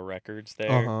have your records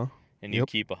there Uh-huh, and you yep,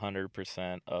 keep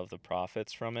 100% of the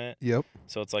profits from it. yep,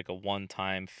 So it's like a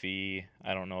one-time fee.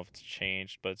 I don't know if it's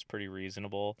changed, but it's pretty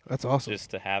reasonable that's awesome. just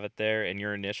to have it there, and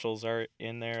your initials are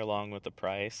in there along with the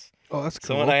price. Oh, that's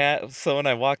So cool. when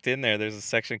I walked in there, there's a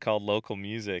section called local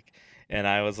music, and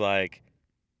I was like,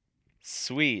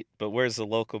 sweet, but where's the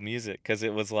local music? Because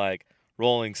it was like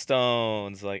Rolling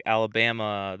Stones, like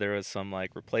Alabama. There was some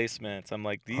like replacements. I'm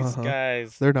like, these Uh-huh,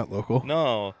 guys, they're not local.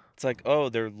 no. It's like, oh,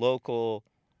 they're local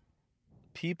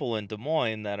people in Des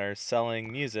Moines that are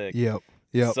selling music. Yep,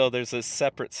 yep, So there's a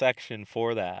separate section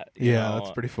for that. yeah,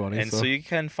 that's pretty funny. And So so you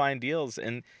can find deals,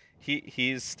 and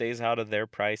he stays out of their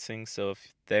pricing. So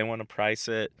if they want to price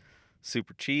it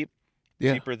super cheap,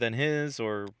 yeah, cheaper than his,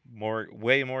 or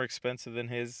way more expensive than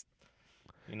his,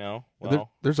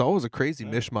 there's always a crazy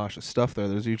yeah. mishmash of stuff there.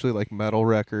 There's usually like metal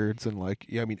records and like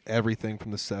everything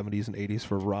from the 70s and 80s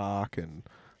for rock, and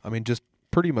just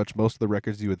pretty much most of the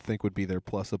records you would think would be there,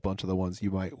 plus a bunch of the ones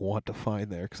you might want to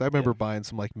find there. Because I remember buying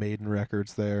some like Maiden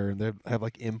records there, and they have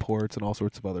like imports and all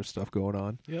sorts of other stuff going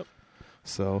on. Yep.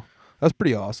 So that's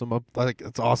pretty awesome. I think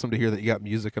it's awesome to hear that you got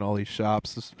music in all these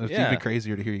shops. It's Yeah. even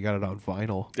crazier to hear you got it on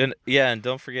vinyl. And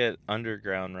don't forget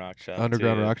Underground Rock Shop.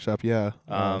 Underground too. Rock Shop, yeah.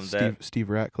 Steve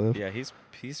Ratcliffe. Yeah, he's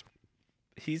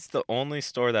the only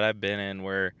store that I've been in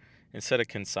where instead of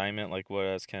consignment, like what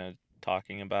I was kind of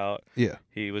talking about, Yeah.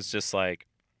 he was just like,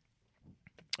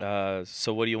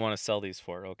 so what do you want to sell these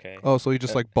for? Okay. Oh, so he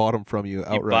just like bought them from you He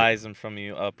outright. buys them from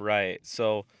you upright.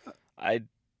 So I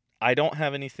don't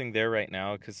have anything there right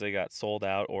now because they got sold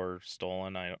out or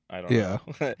stolen. I don't Yeah.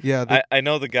 know. Yeah. I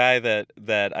know the guy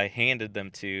that I handed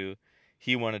them to.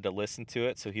 He wanted to listen to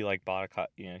it, so he like bought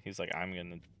he's like, I'm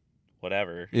gonna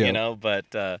whatever,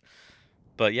 Yeah.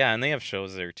 But yeah, and they have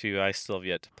shows there too. I still have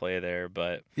yet to play there,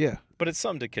 but Yeah. it's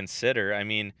something to consider. I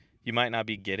mean, you might not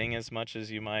be getting as much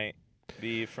as you might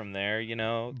be from there,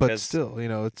 But still,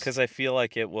 it's because I feel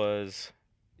like it was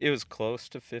close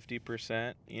to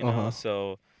 50%, Uh-huh.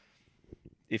 So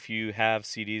if you have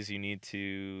CDs you need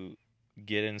to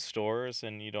get in stores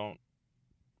and you don't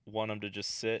want them to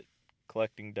just sit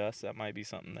collecting dust, that might be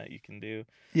something that you can do.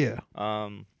 Yeah.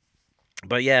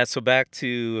 But yeah, so back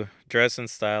to Dresden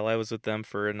Style. I was with them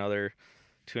for another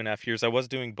 2.5 years. I was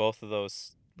doing both of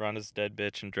those, Rhonda's Dead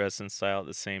Bitch and Dresden Style, at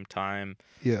the same time.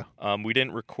 Yeah. We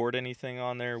didn't record anything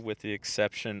on there with the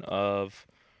exception of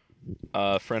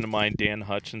a friend of mine, Dan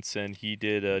Hutchinson. He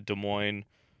did a Des Moines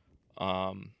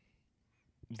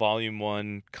Volume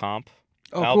 1 comp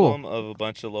Oh, album cool. of a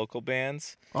bunch of local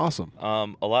bands. Awesome.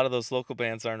 A lot of those local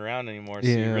bands aren't around anymore, so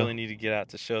you Yeah. really need to get out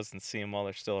to shows and see them while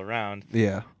they're still around.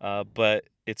 Yeah. But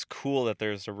it's cool that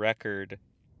there's a record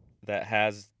that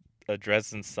has a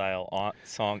Dresden Style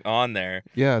song on there,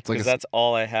 Yeah, it's like because that's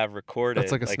all I have recorded.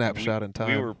 that's like a snapshot in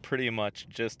time. We were pretty much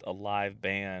just a live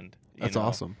band. That's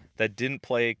awesome. That didn't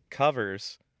play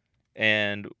covers,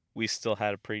 and we still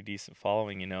had a pretty decent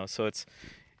following. So it's,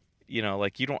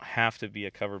 like you don't have to be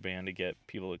a cover band to get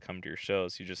people to come to your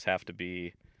shows. You just have to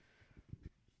be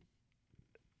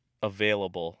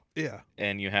available, Yeah.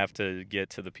 and you have to get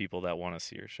to the people that want to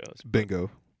see your shows.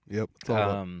 Bingo. Yep. It's all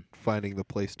about finding the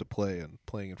place to play and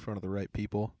playing in front of the right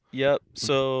people. Yep.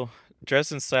 So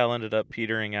Dresden Style ended up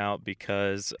petering out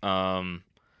because, the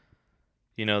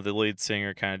lead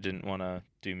singer kind of didn't want to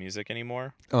do music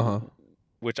anymore, Uh-huh.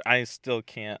 which I still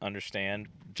can't understand,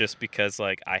 just because,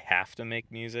 like, I have to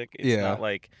make music. It's Yeah. not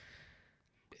like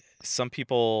some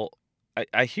people,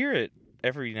 I hear it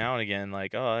every now and again,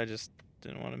 like, oh, I just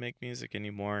didn't want to make music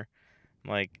anymore.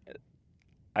 Like,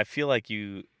 I feel like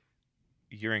you're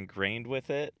ingrained with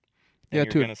it, and Yeah,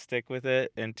 you're too. gonna stick with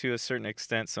it. And to a certain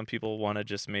extent, some people want to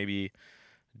just maybe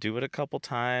do it a couple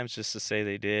times just to say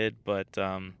they did. But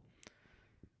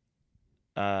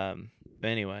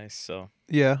anyway, so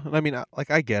Yeah, and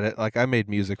I get it. Like I made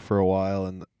music for a while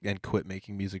and quit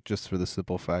making music just for the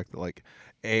simple fact that like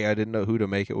A, I didn't know who to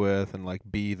make it with, and like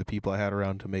B, the people I had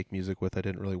around to make music with I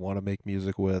didn't really want to make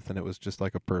music with, and it was just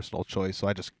like a personal choice. So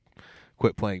I just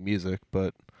quit playing music,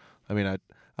 but I'm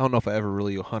I don't know if I ever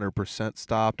really 100%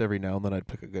 stopped. Every now and then I'd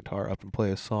pick a guitar up and play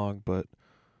a song, but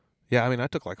yeah, I mean, I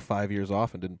took like 5 years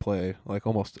off and didn't play like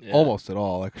almost Yeah. at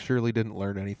all. Like surely didn't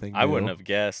learn anything I new. wouldn't have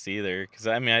guessed either, because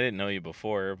I mean I didn't know you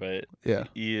before, but Yeah.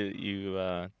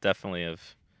 you definitely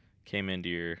have came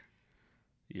into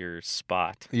your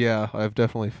spot. Yeah, I've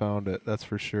definitely found it. That's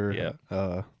for sure.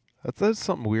 Yep. That's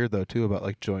something weird though too about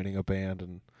like joining a band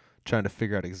and trying to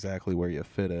figure out exactly where you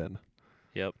fit in.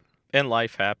 Yep. And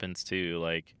life happens too.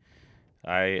 Like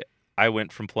I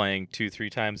went from playing 2-3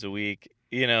 times a week,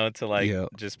 to like Yeah.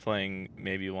 just playing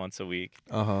maybe once a week.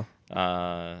 Uh-huh.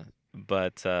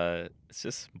 But it's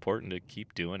just important to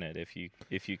keep doing it if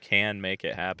you can make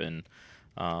it happen.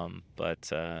 But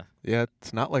Yeah,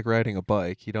 it's not like riding a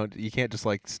bike. You can't just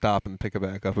like stop and pick it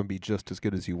back up and be just as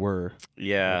good as you were.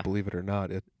 yeah, Believe it or not,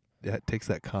 it takes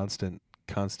that constant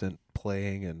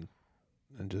playing and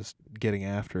just getting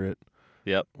after it.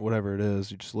 Yep. Whatever it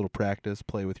is, you just a little practice,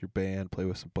 play with your band, play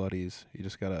with some buddies. You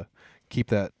just gotta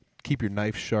keep your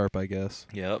knife sharp, I guess.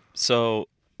 Yep. So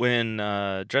when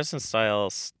Dress and Style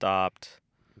stopped,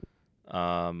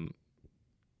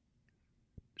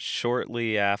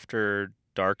 shortly after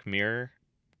Dark Mirror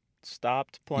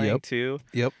stopped playing Yep. too.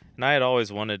 Yep. And I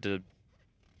always wanted to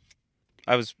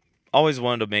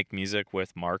make music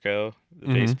with Marco, the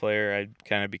bass Mhm. player. I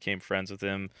kind of became friends with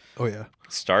him. Oh yeah.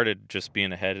 Started just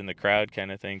being ahead in the crowd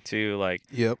kind of thing too. Like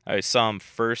Yep. I saw him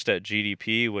first at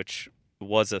GDP, which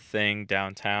was a thing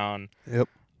downtown. Yep.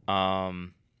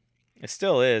 It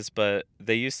still is, but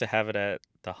they used to have it at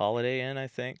the Holiday Inn, I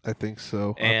think. I think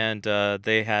so. And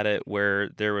they had it where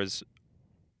there was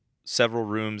several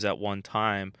rooms at one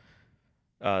time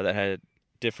that had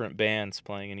different bands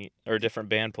playing different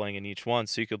band playing in each one,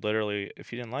 so you could literally,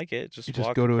 if you didn't like it, you just just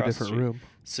walk go to a across the different street. room.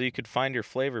 So you could find your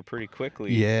flavor pretty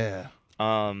quickly. Yeah.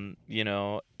 And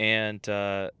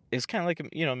it's kind of like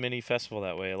a mini festival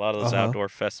that way. A lot of those outdoor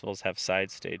festivals have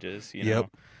side stages, Yep. know.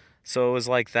 So it was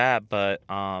like that, but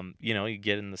you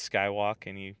get in the Skywalk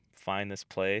and you find this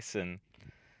place, and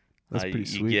That's pretty you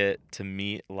sweet. get to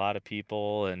meet a lot of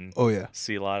people and Oh yeah.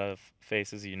 see a lot of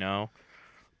faces,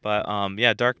 But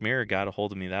yeah, Dark Mirror got a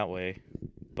hold of me that way.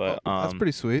 But that's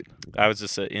pretty sweet. I was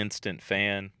just an instant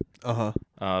fan.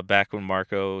 Back when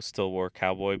Marco still wore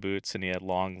cowboy boots and he had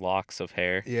long locks of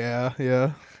hair. Yeah.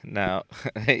 Yeah. Now,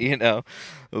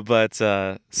 But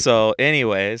so,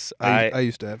 anyways, I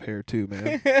used to have hair too,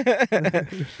 man.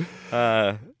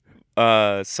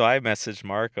 So I messaged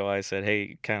Marco. I said,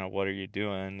 "Hey, kind of, what are you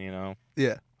doing?"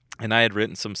 Yeah. And I had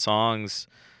written some songs,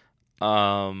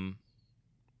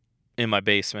 in my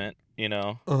basement,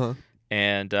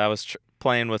 and I was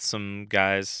playing with some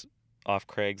guys off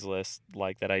Craigslist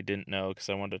like that I didn't know, because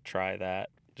I wanted to try that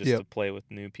just Yep. to play with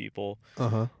new people.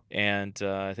 Uh-huh. And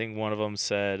I think one of them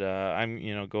said, I'm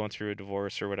going through a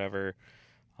divorce or whatever,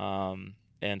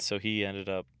 and so he ended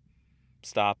up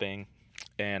stopping,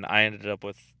 and I ended up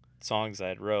with songs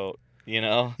I'd wrote.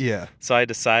 Yeah. So I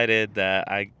decided that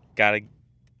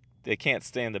they can't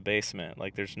stay in the basement.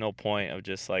 Like, there's no point of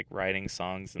just like writing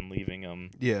songs and leaving them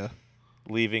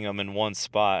in one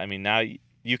spot. I mean, now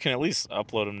you can at least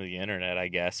upload them to the internet, I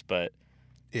guess, but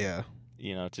Yeah.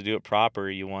 to do it proper,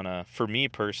 you want to, for me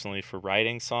personally, for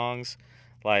writing songs,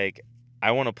 like,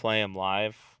 I want to play them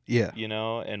live, Yeah.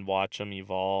 and watch them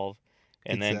evolve,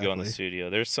 and then go in the Exactly. studio.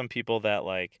 There's some people that,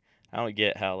 like, I don't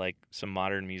get how, like, some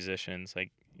modern musicians,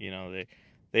 like,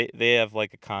 they have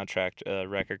like a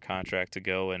record contract to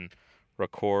go and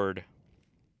record,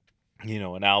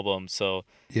 an album. So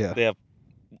Yeah. they have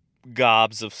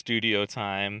gobs of studio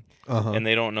time, Uh-huh. and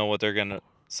they don't know what they're gonna.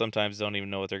 Sometimes don't even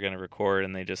know what they're gonna record,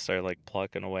 and they just start like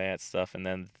plucking away at stuff, and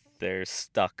then they're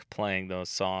stuck playing those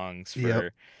songs for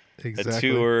Yep. a Exactly.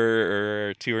 tour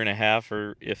or tour and a half,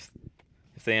 or if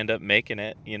they end up making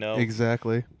it,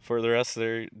 Exactly. for the rest of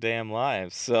their damn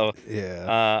lives. So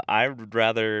Yeah. I would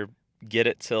rather get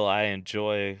it till I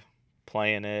enjoy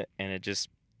playing it, and it just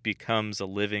becomes a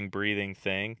living, breathing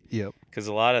thing. Yep. Because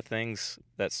a lot of things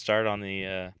that start on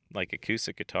the like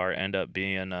acoustic guitar end up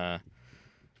being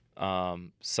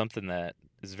something that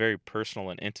is very personal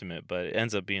and intimate, but it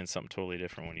ends up being something totally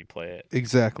different when you play it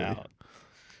Exactly. out.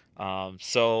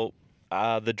 So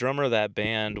the drummer of that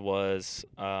band was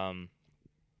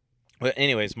well,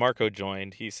 anyways, Marco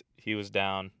joined. He was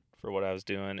down for what I was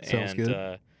doing. Sounds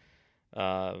and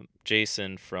good.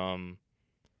 Jason from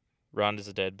Rhonda's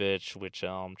a Dead Bitch, Witch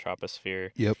Elm, Troposphere.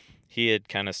 Yep. He had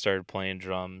kind of started playing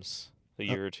drums a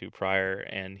year or two prior,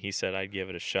 and he said I'd give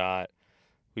it a shot.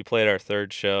 We played our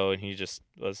third show, and he just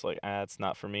was like, it's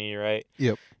not for me, right?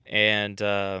 Yep. And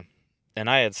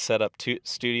I had set up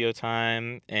studio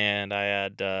time, and I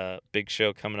had a big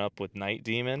show coming up with Night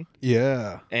Demon.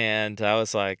 Yeah. And I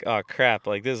was like, oh, crap.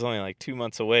 Like, this is only like 2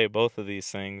 months away, both of these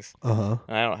things. Uh-huh.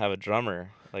 And I don't have a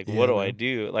drummer. Like, Yeah, what do I man.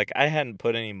 do? Like, I hadn't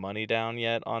put any money down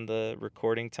yet on the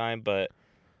recording time, but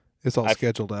It's all I've-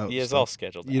 scheduled out. yeah, it's all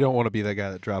scheduled You out. don't want to be that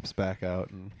guy that drops back out.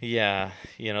 And Yeah,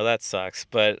 that sucks.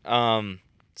 But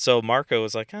so Marco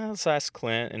was like, oh, let's ask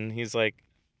Clint, and he's like,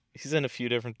 he's in a few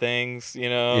different things,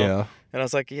 yeah. And I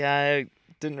was like, yeah, I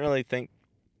didn't really think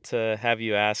to have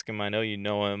you ask him. I know you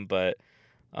know him, but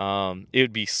it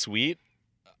would be sweet.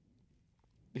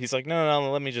 He's like,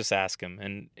 no, let me just ask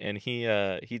him, and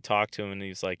he talked to him, and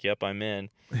he's like, yep, I'm in,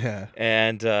 Yeah.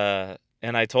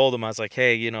 and I told him, I was like,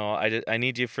 hey, I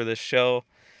need you for this show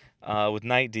with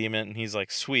Night Demon, and he's like,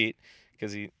 sweet,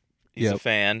 because he's a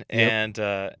fan, and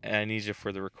I need you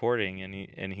for the recording,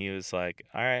 and he was like,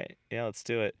 all right, yeah, let's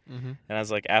do it. Mm-hmm. And I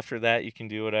was like, after that, you can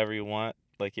do whatever you want.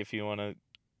 Like, if you want to,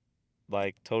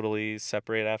 like, totally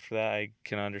separate after that, I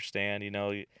can understand.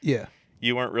 Yeah.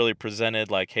 You weren't really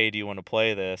presented like, hey, do you want to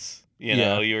play this?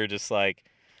 Yeah. You were just like,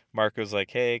 Marco's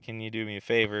like, hey, can you do me a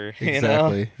favor?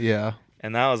 Exactly. Yeah.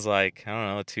 And that was like, I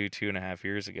don't know, 2.5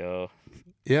 years ago,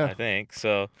 Yeah. I think.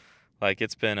 So, like,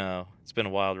 it's been a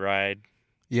wild ride.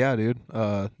 Yeah, dude.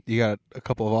 You got a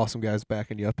couple of awesome guys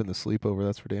backing you up in the sleepover.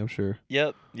 That's for damn sure.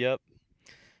 Yep.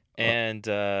 And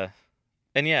yeah,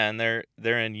 and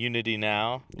they're in unity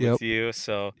now with you.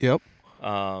 So Yep.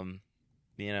 I'm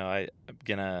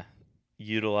gonna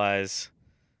utilize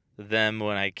them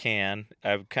when I can.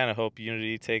 I kind of hope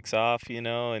Unity takes off,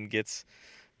 and gets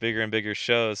bigger and bigger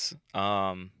shows.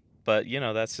 But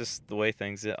that's just the way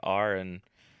things are, and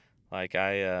like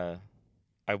I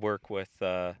work with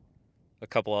a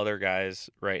couple other guys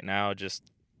right now.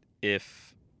 Just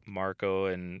if Marco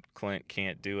and Clint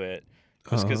can't do it,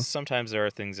 because sometimes there are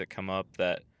things that come up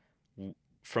that,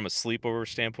 from a sleepover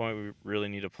standpoint, we really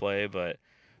need to play, but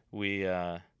we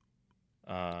Yeah,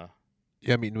 I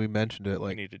mean, we mentioned it,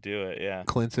 like, we need to do it, yeah.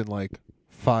 Clint's in like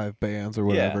 5 bands or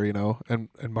whatever, and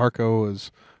Marco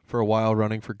was for a while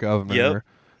running for governor. Yep.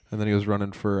 And then he was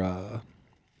running for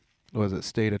what was it,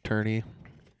 state attorney?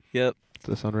 Yep. Does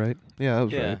that sound right? Yeah, that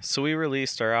was right. So we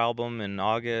released our album in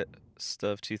August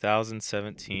of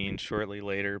 2017. Shortly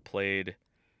later, played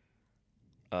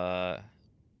Iowa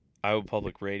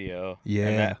Public Radio.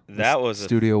 Yeah, and that was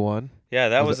Studio One. Yeah,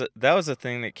 that was a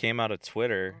thing that came out of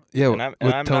Twitter. Yeah, with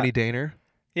I'm Tony Daner.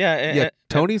 Yeah,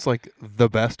 Tony's like the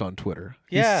best on Twitter.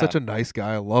 Yeah. He's such a nice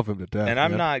guy. I love him to death. And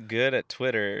I'm man. not good at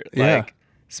Twitter. Yeah. Like,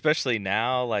 especially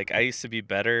now. Like, I used to be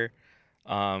better,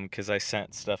 because I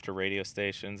sent stuff to radio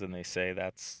stations, and they say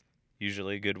that's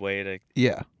usually a good way to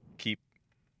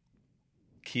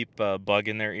keep a bug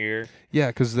in their ear. Yeah,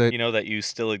 because they that you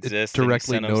still exist.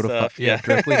 directly and you send them stuff.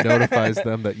 directly notifies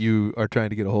them that you are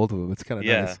trying to get a hold of them. It's kind of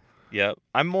nice. Yeah.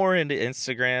 I'm more into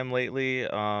Instagram lately.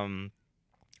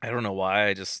 I don't know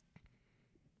why.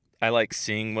 I like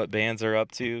seeing what bands are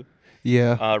up to.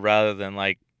 Yeah. Rather than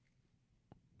like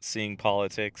seeing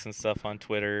politics and stuff on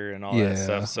Twitter and all that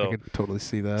stuff. So I can totally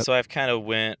see that. So I've kind of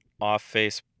went off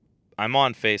I'm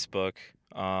on Facebook.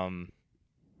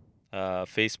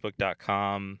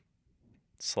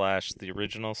 Facebook.com/the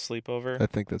original sleepover. I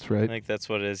think that's right. I think that's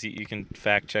what it is. You can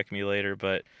fact check me later,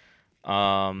 but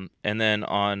and then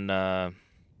on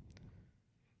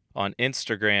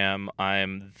Instagram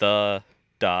I'm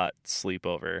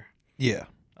the.sleepover. Yeah.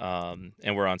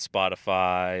 And we're on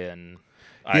Spotify and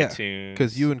iTunes.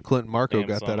 Because you and Clint Marco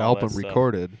Amazon, got that all album that stuff.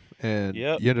 recorded, and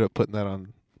Yep. you ended up putting that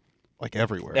on like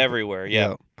everywhere. Everywhere,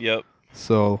 yeah. Yep.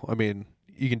 So, I mean,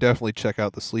 you can definitely check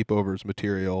out the Sleepovers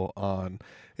material on.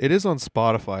 It is on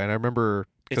Spotify, and I remember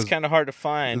It's kind of hard to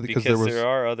find because there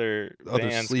are other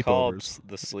bands called sleepovers.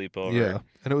 The Sleepover. Yeah,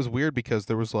 and it was weird because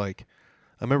there was like,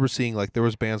 I remember seeing like there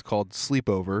was bands called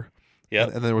Sleepover.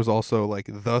 Yep. And there was also like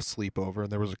The Sleepover,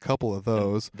 and there was a couple of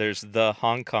those. There's the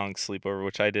Hong Kong Sleepover,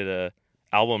 which I did a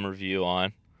album review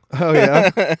on. Oh yeah.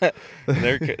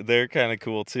 they're kind of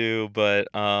cool too, but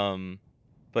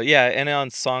yeah, and on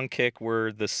Songkick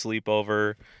we're The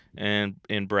Sleepover, and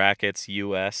in brackets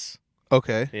US.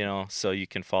 Okay. So you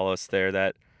can follow us there.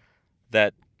 That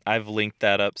I've linked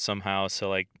that up somehow, so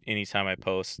like anytime I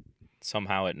post,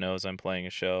 somehow it knows I'm playing a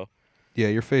show. Yeah,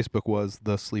 your Facebook was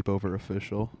The Sleepover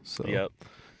Official. So Yep.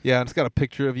 Yeah, and it's got a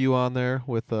picture of you on there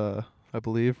with I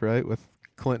believe, right, with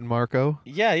Clint and Marco.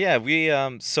 Yeah. We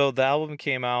so the album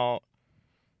came out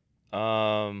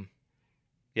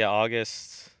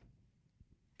August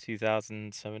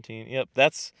 2017. Yep,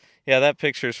 that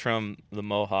picture's from the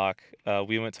Mohawk.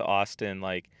 We went to Austin.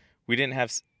 Like, we didn't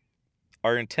have.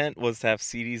 Our intent was to have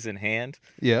CDs in hand.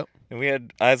 Yep.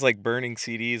 And I was like burning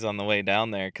CDs on the way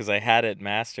down there because I had it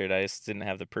mastered. I just didn't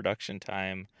have the production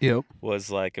time. Yep.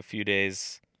 Was like a few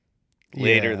days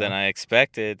later than Yeah. I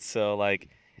expected. So like,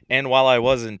 and while I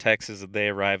was in Texas, they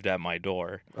arrived at my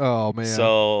door. Oh man.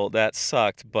 So that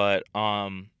sucked. But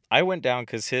I went down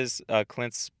because his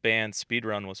Clint's band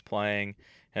Speedrun was playing,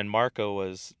 and Marco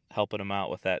was helping him out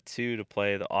with that too to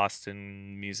play the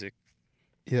Austin Music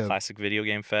yeah. Classic Video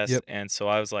Game Fest. Yep. And so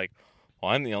I was like,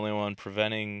 well, I'm the only one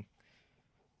preventing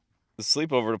the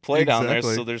sleepover to play down there.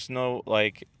 Exactly. So there's no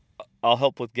like, I'll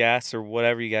help with gas or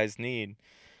whatever you guys need,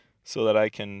 so that I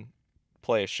can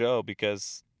play a show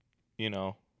because, you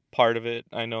know, part of it,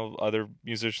 I know other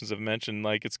musicians have mentioned,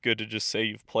 like, it's good to just say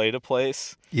you've played a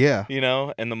place, Yeah. you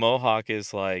know, and the Mohawk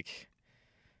is like,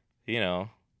 you know,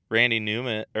 Randy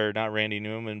Newman, or not Randy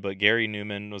Newman, but Gary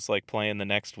Newman was like playing the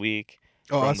next week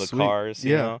Oh, from that's the sweet. Cars,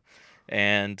 you Yeah. know,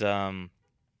 and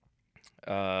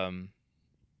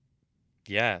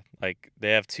yeah, like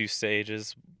they have 2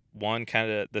 stages. One kind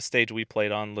of, the stage we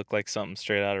played on looked like something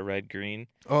straight out of Red Green.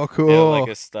 Oh, Yeah, cool. like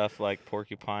a stuff like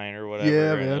porcupine or whatever,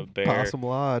 yeah, and a man. bear. Possum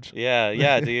Lodge.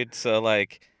 Yeah, dude. So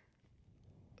like,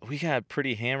 we got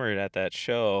pretty hammered at that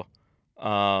show.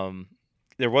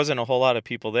 There wasn't a whole lot of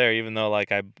people there, even though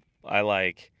like I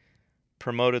like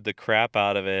promoted the crap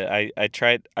out of it.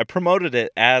 I promoted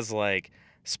it as like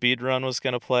Speedrun was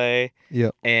gonna play.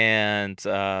 Yep. And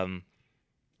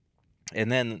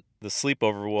then the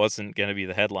sleepover wasn't gonna be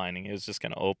the headlining. It was just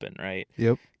gonna open, right?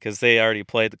 Yep. Because they already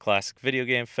played the Classic Video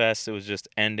Game Fest. It was just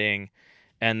ending,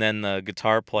 and then the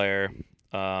guitar player,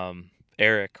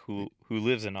 Eric, who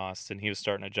lives in Austin, he was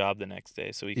starting a job the next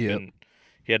day, so he Yep. couldn't.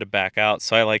 He had to back out.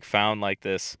 So I like found like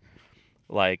this,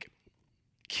 like,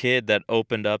 kid that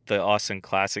opened up the Austin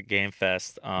Classic Game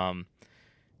Fest,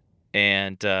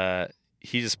 and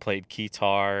he just played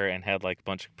guitar and had like a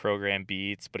bunch of program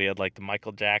beats, but he had like the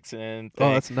Michael Jackson thing.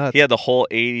 Oh, that's nuts. He had the whole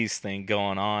 80s thing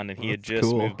going on, and he had That's just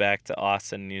cool. moved back to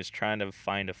Austin, and he was trying to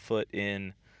find a foot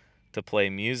in to play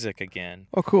music again.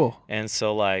 Oh, cool. And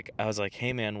so like I was like,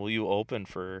 hey man, will you open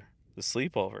for the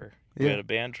sleepover? We Yeah. had a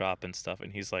band drop and stuff,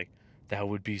 and he's like, that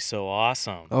would be so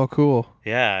awesome. Oh, cool.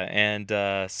 Yeah, and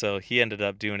so he ended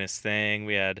up doing his thing.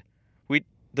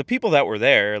 The people that were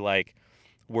there like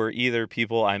were either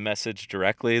people I messaged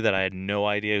directly that I had no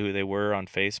idea who they were on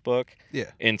Facebook,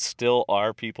 Yeah. and still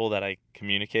are people that I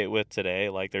communicate with today.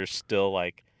 Like there's still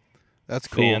like That's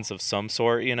cool. fans of some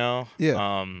sort, you know.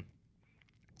 Yeah.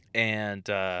 And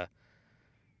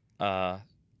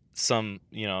some,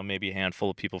 you know, maybe a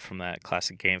handful of people from that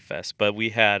Classic Game Fest. But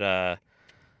we had a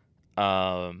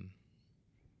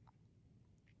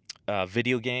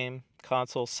video game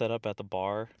console set up at the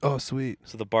bar. Oh, sweet.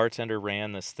 So the bartender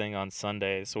ran this thing on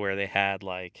Sundays where they had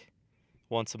like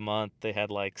once a month they had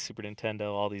like Super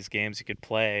Nintendo, all these games you could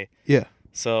play. Yeah.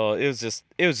 So it was just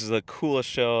the coolest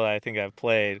show I think I've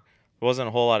played. There wasn't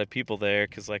a whole lot of people there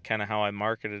because like kind of how I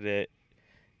marketed it,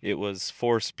 it was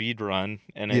for Speedrun,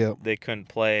 and Yeah. they couldn't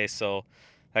play, so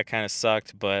that kind of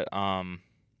sucked. But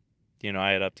you know,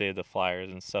 I had updated the flyers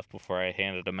and stuff before I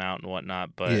handed them out and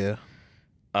whatnot. But Yeah.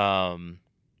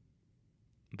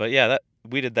 but yeah,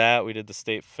 we did that. We did the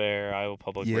State Fair, Iowa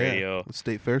Public Yeah. Radio. The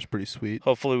State Fair's pretty sweet.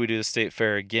 Hopefully we do the State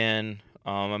Fair again.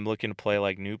 I'm looking to play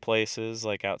like new places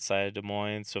like outside of Des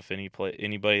Moines. So if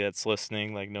anybody that's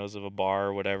listening like knows of a bar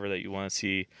or whatever that you want to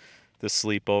see the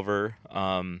sleepover,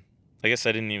 I guess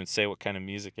I didn't even say what kind of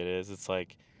music it is. It's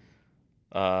like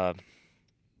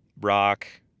rock,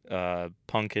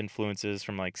 punk influences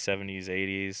from like 70s,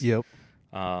 80s. Yep.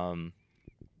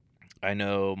 I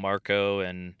know Marco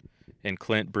and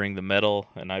Clint bring the metal,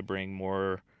 and I bring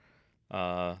more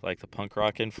like the punk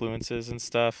rock influences and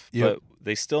stuff. Yep. But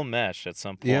they still mesh at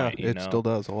some point. Yeah, you it know? still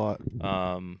does a lot.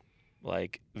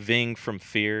 Like Ving from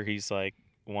Fear, he's like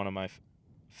one of my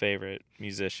favorite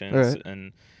musicians.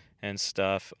 Right. and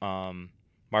stuff.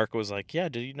 Marco was like, yeah,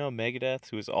 did you know Megadeth,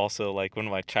 who was also like one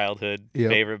of my childhood Yep.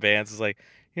 favorite bands, is like,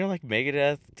 you know, like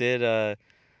Megadeth did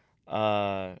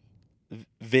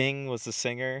Ving was the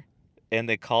singer, and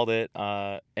they called it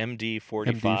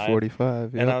MD45.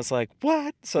 MD45. And I Yeah. was like,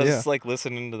 what? So I was Yeah. just like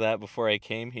listening to that before I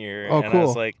came here. Oh, and I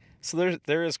was cool. like, so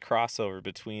there is crossover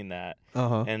between that.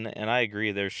 Uh-huh. And I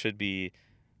agree, there should be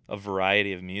a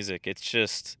variety of music. It's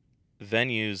just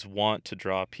venues want to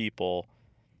draw people,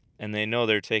 and they know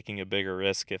they're taking a bigger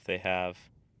risk if they have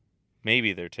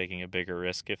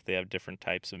different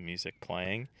types of music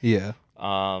playing. Yeah.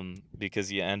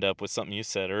 Because you end up with something you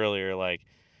said earlier, like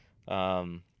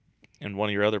in one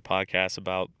of your other podcasts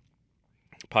about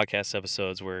podcast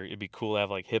episodes, where it'd be cool to have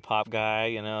like hip hop guy,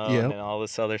 you know, Yep. and all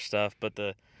this other stuff, but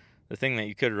the the thing that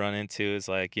you could run into is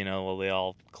like, well, they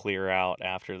all clear out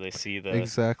after they see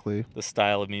Exactly. the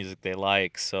style of music they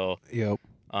like. So Yep.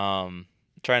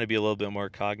 trying to be a little bit more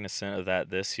cognizant of that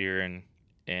this year,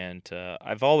 and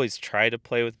I've always tried to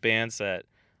play with bands that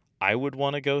I would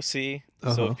want to go see. So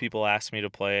Uh-huh. if people ask me to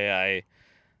play,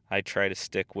 I try to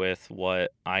stick with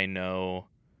what I know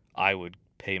I would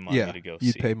pay money Yeah, to go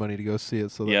you'd see. pay money to go see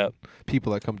it, so then Yep.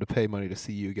 people that come to pay money to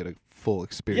see you get a full Yeah,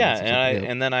 experience. of something.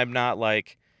 Yep. and then I'm not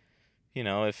like,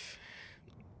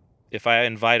 if I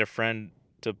invite a friend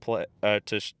to play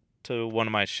to one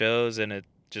of my shows and it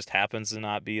just happens to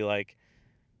not be like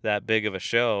that big of a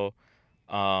show,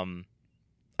 I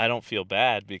don't feel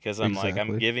bad because I'm like, I'm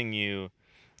Exactly. giving you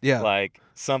Yeah. like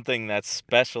something that's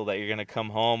special that you're gonna come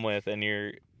home with, and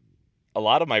a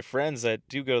lot of my friends that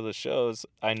do go to the shows,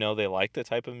 I know they like the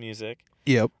type of music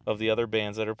Yep. of the other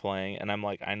bands that are playing, and I'm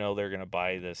like, I know they're gonna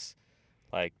buy this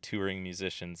like touring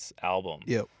musician's album.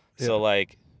 Yep. So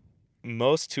like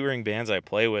most touring bands I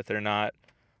play with are not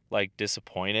like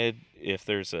disappointed if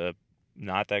there's a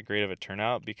not that great of a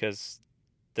turnout, because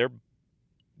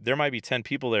there might be 10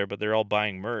 people there, but they're all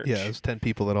buying merch. Yeah, there's 10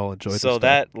 people that all enjoyed the So stuff.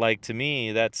 that, like, to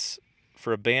me, that's,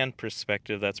 for a band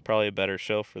perspective, that's probably a better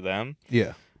show for them.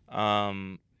 Yeah.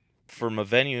 From a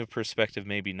venue perspective,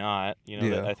 maybe not.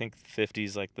 Yeah. I think 50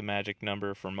 is like the magic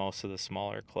number for most of the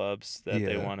smaller clubs that Yeah.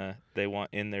 they want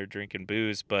in there drinking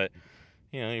booze. But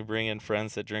you bring in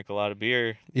friends that drink a lot of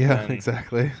beer. Yeah, then,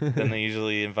 exactly. then they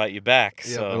usually invite you back.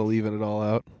 Yeah, So it'll even it all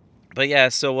out. But yeah,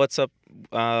 so what's up?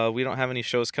 We don't have any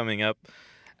shows coming up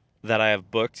that I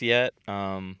have booked yet.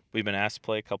 We've been asked to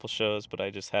play a couple shows, but I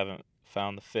just haven't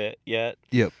found the fit yet.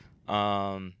 Yep.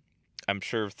 I'm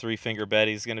sure Three Finger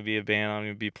Betty's going to be a band I'm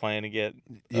going to be playing to get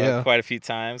Yeah. quite a few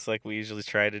times, like we usually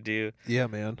try to do. Yeah,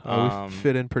 man. We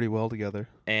fit in pretty well together.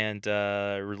 And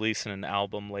releasing an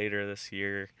album later this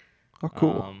year. Oh,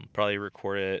 cool. Probably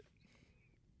record it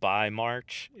by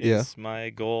March Yeah. is my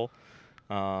goal.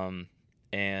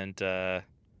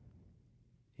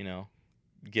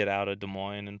 Get out of Des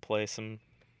Moines and play some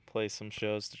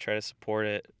shows to try to support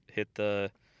it. Hit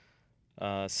the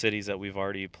cities that we've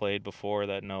already played before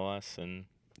that know us, and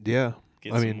Yeah.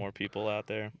 get some more people out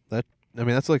there. I mean,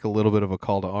 that's like a little bit of a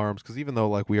call to arms, because even though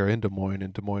like we are in Des Moines,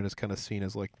 and Des Moines is kind of seen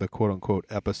as like the quote unquote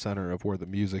epicenter of where the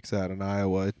music's at in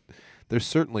Iowa, there's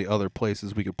certainly other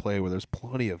places we could play where there's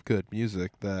plenty of good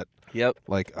music that, Yep.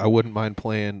 like, I wouldn't mind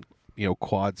playing,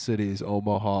 Quad Cities,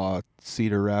 Omaha,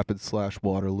 Cedar Rapids /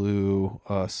 Waterloo,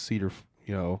 Cedar,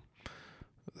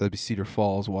 that'd be Cedar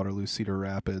Falls, Waterloo, Cedar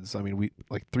Rapids. I mean, we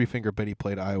like Three Finger Benny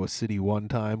played Iowa City one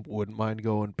time. Wouldn't mind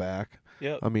going back.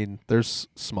 Yep. I mean, there's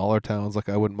smaller towns, like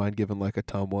I wouldn't mind giving like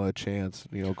Ottumwa a chance.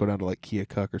 Go down to like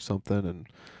Keokuk or something. And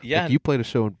Yeah. like, you played a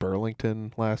show in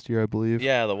Burlington last year, I believe.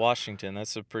 Yeah, the Washington.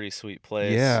 That's a pretty sweet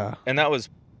place. Yeah. And that was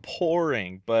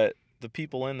pouring, but the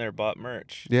people in there bought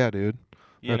merch. Yeah, dude.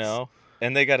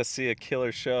 And they got to see a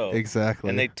killer show. Exactly.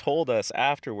 And they told us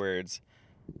afterwards,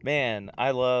 man,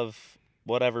 I love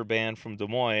whatever band from Des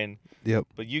Moines. Yep.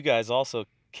 But you guys also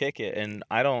kick it. And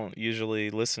I don't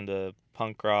usually listen to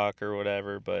punk rock or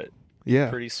whatever, but Yeah.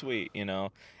 pretty sweet,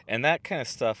 And that kind of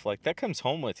stuff, like, that comes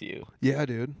home with you. Yeah,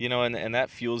 dude. And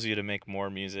that fuels you to make more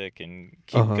music and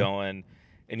keep going.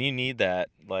 And you need that.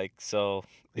 Like, so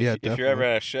if you're ever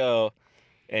at a show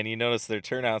and you notice their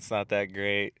turnout's not that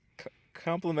great,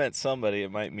 compliment somebody.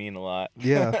 It might mean a lot.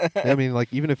 Yeah. I mean, like,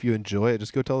 even if you enjoy it,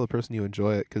 just go tell the person you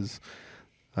enjoy it, because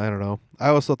I don't know. I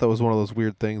always thought that was one of those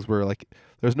weird things where, like,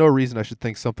 there's no reason I should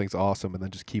think something's awesome and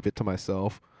then just keep it to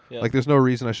myself. Yep. Like, there's no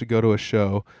reason I should go to a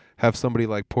show, have somebody,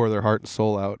 like, pour their heart and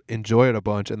soul out, enjoy it a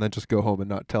bunch, and then just go home and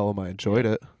not tell them I enjoyed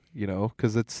it,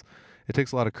 because it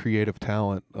takes a lot of creative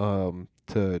talent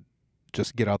to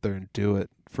just get out there and do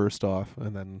it, first off,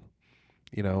 and then,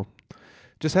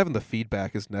 just having the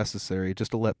feedback is necessary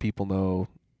just to let people know,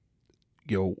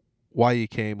 why you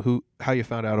came, how you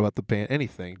found out about the band,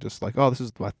 anything. Just like, oh, this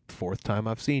is my 4th time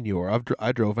I've seen you, or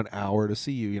I drove an hour to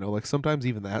see you. Like, sometimes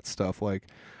even that stuff. Like,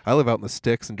 I live out in the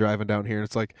sticks, and driving down here, and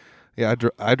it's like, yeah,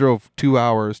 I drove 2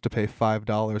 hours to pay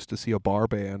 $5 to see a bar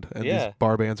band, and these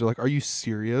bar bands are like, are you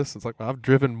serious? It's like, well, I've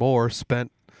driven more,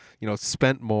 spent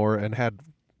more, and had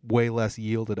way less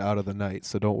yielded out of the night,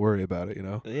 so don't worry about it.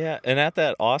 Yeah, and at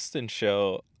that Austin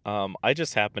show, I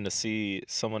just happened to see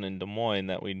someone in Des Moines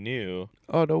that we knew.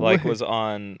 Oh, no way. Like, was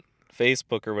on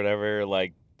Facebook or whatever,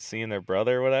 like, seeing their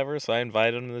brother or whatever, so I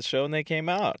invited them to the show, and they came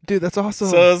out. Dude, that's awesome.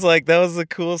 So it was like, that was the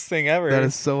coolest thing ever. That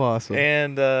is so awesome.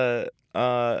 And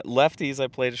Lefties, I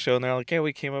played a show, and they're like, yeah,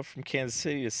 we came up from Kansas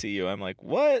City to see you. I'm like,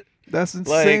 what? That's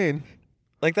insane.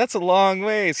 Like, that's a long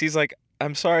ways. He's like,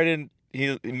 I'm sorry I didn't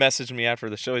he messaged me after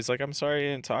the show. He's like, "I'm sorry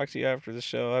I didn't talk to you after the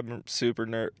show. I'm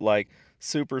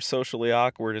super socially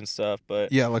awkward and stuff,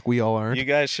 but Yeah, like we all aren't. you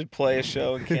guys should play a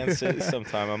show in Kansas City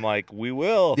sometime." I'm like, "We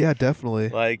will." Yeah, definitely.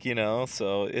 Like,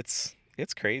 so it's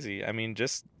crazy. I mean,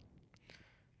 just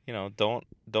don't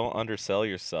undersell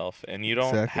yourself, and you don't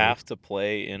Exactly. have to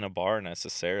play in a bar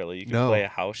necessarily. You can No. play a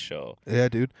house show. Yeah,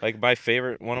 dude. Like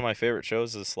one of my favorite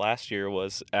shows this last year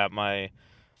was at my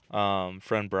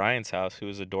friend Brian's house, who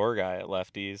was a door guy at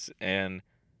Lefty's, and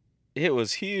it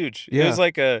was huge. It Yeah. was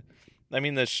like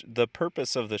the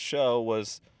purpose of the show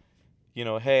was,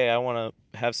 hey, I want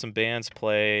to have some bands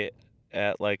play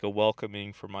at like a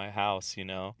welcoming for my house,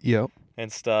 Yep.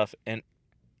 and stuff. And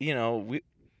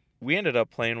we ended up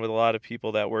playing with a lot of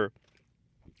people that were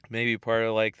maybe part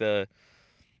of like the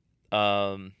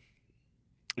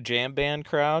jam band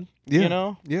crowd,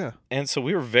 Yeah. Yeah. and so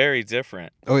we were very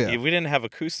different. Oh yeah. We didn't have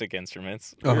acoustic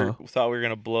instruments. We Uh-huh. thought we were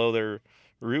gonna blow their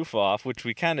roof off, which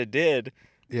we kind of did,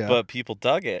 Yeah. but people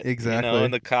dug it. Exactly.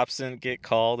 And the cops didn't get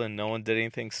called, and no one did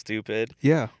anything stupid.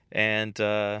 Yeah. And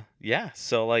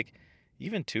so like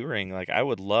even touring, like I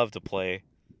would love to play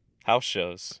house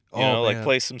shows. Like man.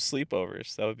 play some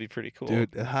sleepovers. That would be pretty cool.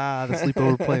 Dude, the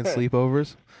sleepover playing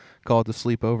sleepovers. Called the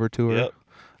sleepover tour. Yep.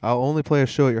 I'll only play a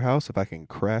show at your house if I can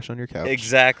crash on your couch.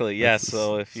 Exactly. Yeah. That's-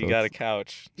 So if you so got a it's-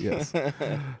 couch. Yes.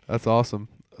 That's awesome.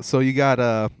 So you got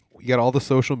all the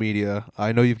social media.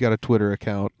 I know you've got a Twitter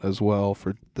account as well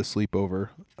for the sleepover.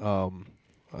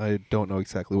 I don't know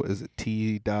exactly what is it.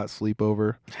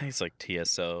 T.sleepover. I think it's like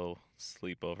TSO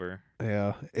sleepover.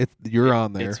 Yeah, you're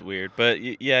on there. It's weird, but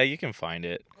yeah, you can find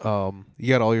it. You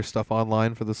got all your stuff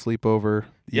online for the sleepover.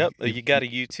 Yep, you got a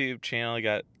YouTube channel. You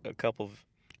got a couple of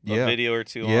Yeah. a video or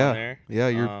two Yeah. on there. Yeah,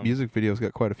 your music video's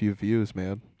got quite a few views,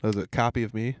 man. There's a copy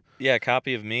of me. Yeah, a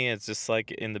copy of me. It's just like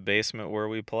in the basement where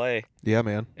we play. Yeah,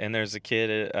 man. And there's a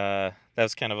kid. That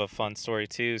was kind of a fun story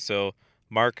too. So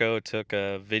Marco took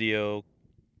a video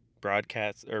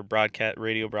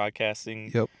radio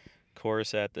broadcasting Yep.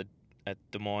 course at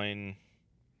Des Moines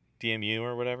DMU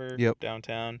or whatever Yep.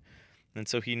 downtown, and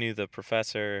so he knew the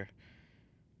professor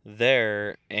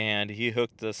there, and he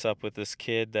hooked us up with this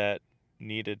kid that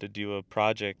needed to do a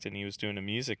project, and he was doing a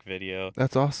music video.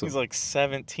 That's awesome. He's like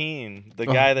 17. The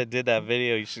Oh. guy that did that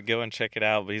video, you should go and check it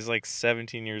out. But he's like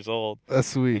 17 years old. That's And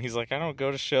sweet. he's like, I don't go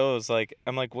to shows. Like,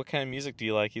 I'm like, what kind of music do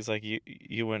you like? He's like,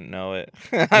 you wouldn't know it.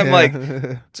 I'm Yeah.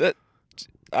 like,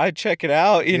 I check it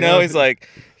out. Yeah. He's like,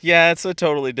 yeah, it's a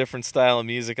totally different style of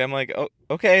music. I'm like, oh,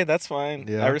 okay, that's fine.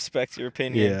 Yeah. I respect your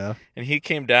opinion. Yeah. And he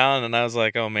came down, and I was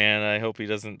like, oh man, I hope he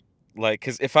doesn't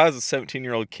because if I was a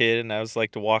 17-year-old kid and I was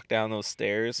like to walk down those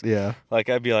stairs, Yeah. like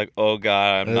I'd be like, oh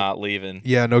god, I'm not leaving.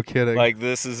 Yeah, no kidding. Like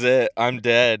this is it. I'm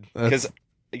dead. That's-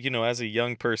 Because as a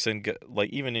young person, like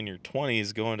even in your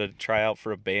 20s, going to try out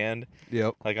for a band,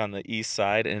 Yep. like on the east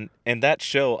side, and that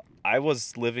show, I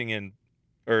was living in,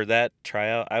 or that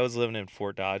tryout, I was living in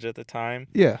Fort Dodge at the time.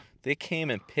 Yeah. They came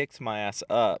and picked my ass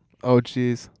up, Oh,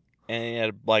 jeez. and he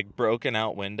had like broken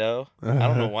out window. I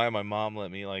don't know why my mom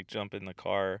let me like jump in the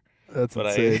car, That's but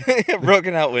insane. I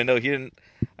broken out window. He didn't.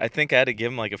 I think I had to give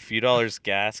him like a few dollars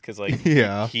gas because like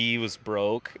Yeah. he was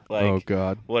broke. Like Oh,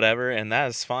 God. whatever, and that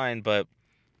is fine, but.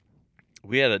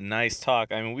 We had a nice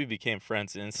talk. I mean, we became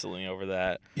friends instantly over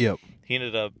that. Yep. He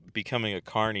ended up becoming a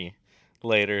carny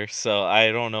later, so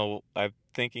I don't know. I'm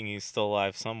thinking he's still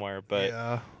alive somewhere, but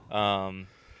yeah.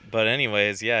 but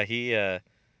anyways, yeah, he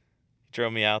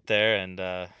drove me out there,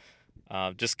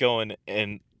 and just going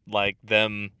and like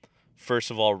them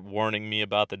first of all warning me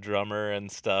about the drummer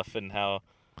and stuff, and how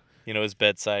his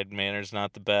bedside manner's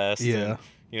not the best. Yeah.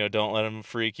 And, don't let him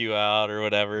freak you out or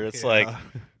whatever. It's Yeah. like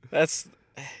that's.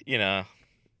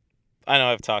 I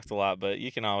know I've talked a lot, but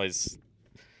you can always,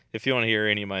 if you want to hear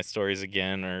any of my stories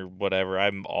again or whatever,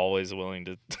 I'm always willing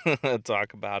to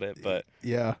talk about it. But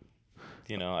Yeah.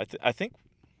 I think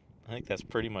that's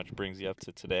pretty much brings you up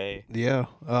to today. Yeah.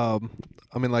 I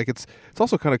mean, like it's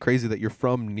also kind of crazy that you're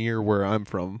from near where I'm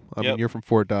from. I mean, Yep. you're from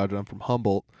Fort Dodge, and I'm from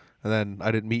Humboldt, and then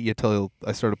I didn't meet you till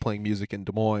I started playing music in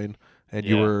Des Moines, and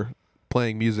you Yeah. were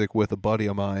playing music with a buddy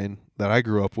of mine that I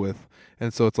grew up with,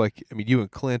 and so it's like, I mean, you and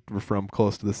Clint were from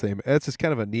close to the same. It's just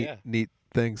kind of a neat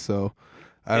thing. So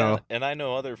I don't know. And I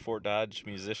know other Fort Dodge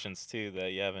musicians too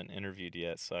that you haven't interviewed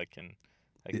yet, so I can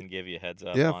give you a heads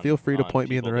up. Yeah, on, feel free to on point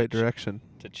me in the people right direction.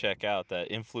 to check out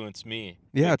that influenced me.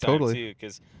 Yeah, big time, totally. Too,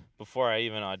 because before I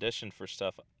even auditioned for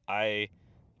stuff, I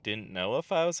didn't know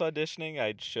if I was auditioning.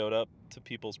 I showed up to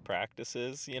people's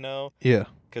practices, Yeah.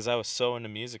 because I was so into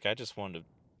music. I just wanted to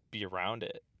be around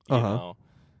it, Uh-huh.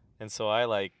 And so I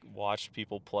like watched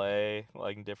people play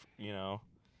like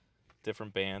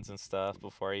different bands and stuff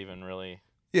before I even really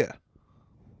Yeah.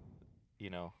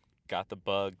 got the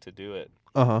bug to do it.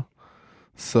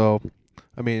 So,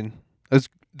 I mean, it's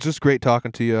just great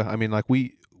talking to you. I mean, like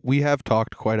we have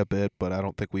talked quite a bit, but I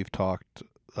don't think we've talked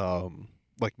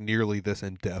like nearly this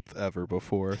in depth ever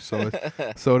before. So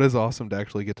it is awesome to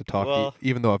actually get to talk to you,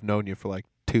 even though I've known you for like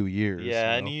 2 years.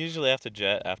 Yeah, and you usually have to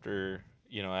jet after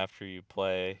you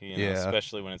play,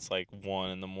 especially when it's like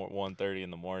 1:30 in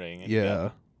the morning. And yeah.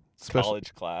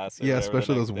 College class. Yeah,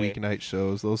 especially those weeknight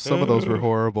shows. Some of those were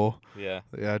horrible. Yeah.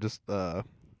 Yeah, I just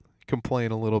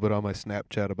complain a little bit on my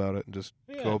Snapchat about it and just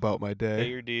go about my day. Pay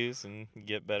your dues and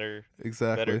get better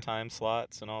time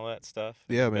slots and all that stuff.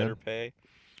 Yeah, man. Better pay.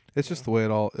 It's just the way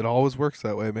it always works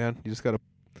that way, man. You just gotta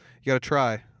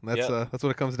try. And that's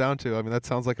what it comes down to. I mean, that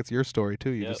sounds like it's your story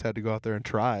too. You just had to go out there and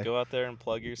try. Go out there and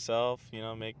plug yourself.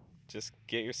 Just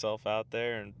get yourself out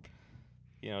there, and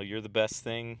you're the best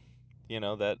thing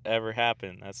that ever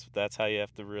happened. That's how you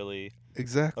have to really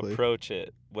approach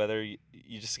it. Whether you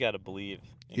just got to believe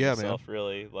in yourself, man.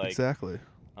 Really. Like exactly.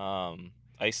 I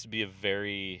used to be a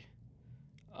very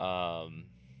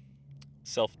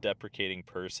self-deprecating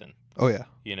person. Oh yeah.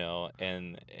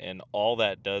 And all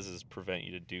that does is prevent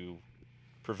you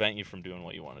from doing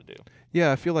what you want to do.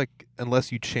 Yeah, I feel like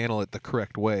unless you channel it the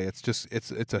correct way,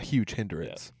 it's a huge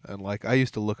hindrance. Yeah. And like I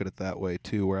used to look at it that way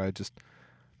too, where I just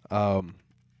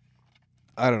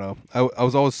I don't know. I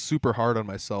was always super hard on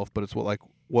myself, but it's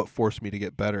what forced me to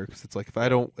get better. Because it's like if I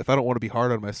don't want to be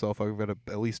hard on myself, I've got to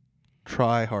at least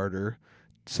try harder,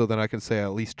 so then I can say I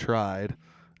at least tried.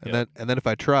 And then if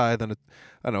I try, then I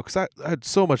don't know. Because I had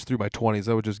so much through my 20s,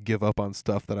 I would just give up on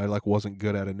stuff that I wasn't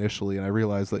good at initially, and I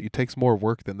realized that it takes more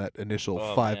work than that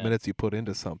initial 5 minutes you put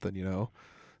into something.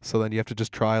 So then you have to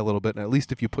just try a little bit, and at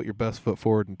least if you put your best foot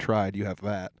forward and tried, you have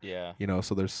that. Yeah.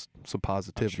 So there's some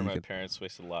positivity. I'm sure my parents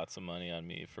wasted lots of money on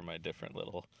me for my different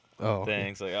little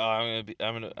things. Like, I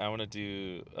want to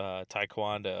do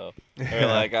taekwondo, or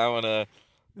like I want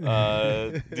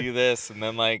to do this, and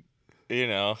then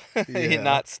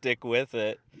not stick with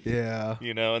it. Yeah.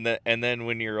 And then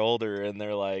when you're older, and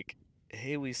they're like,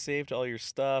 hey, we saved all your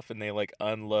stuff, and they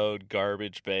unload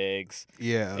garbage bags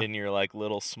in your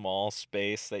little small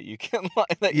space that you can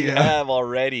you have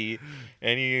already,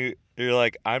 and you're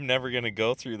like, I'm never gonna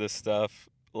go through this stuff,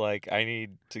 I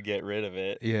need to get rid of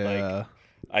it.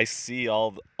 I see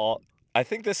all I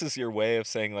think this is your way of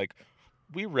saying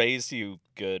we raised you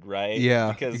good, right?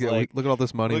 Yeah, because look at all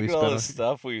this money we spent, look at all the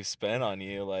stuff we've spent on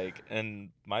you, and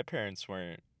my parents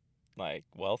weren't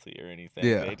wealthy or anything.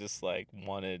 Yeah. They just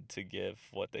wanted to give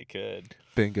what they could.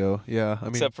 Bingo. Yeah.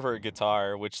 Except for a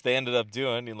guitar, which they ended up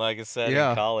doing, like I said,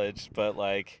 in college. But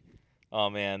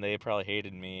oh man, they probably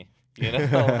hated me.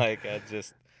 I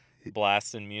just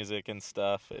blasting music and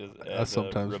stuff as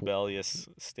sometimes a rebellious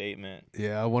statement.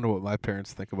 Yeah, I wonder what my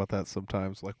parents think about that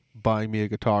sometimes. Buying me a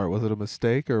guitar, was it a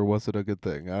mistake or was it a good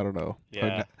thing? I don't know.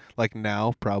 Yeah.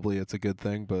 Now, probably it's a good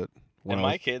thing, but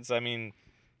my kids, I mean,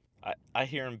 I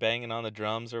hear them banging on the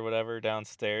drums or whatever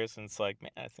downstairs, and it's like,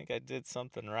 man, I think I did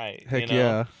something right. Heck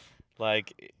yeah.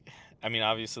 I mean,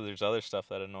 obviously there's other stuff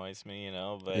that annoys me,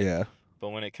 but yeah. But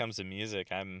when it comes to music,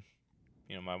 I'm,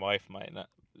 my wife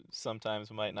sometimes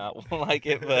might not like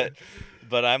it,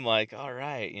 but I'm like, all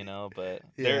right, but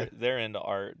they're into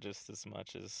art just as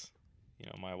much as,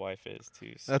 my wife is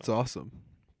too. So. That's awesome.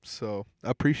 So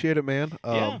I appreciate it, man.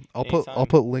 I'll anytime.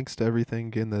 put links to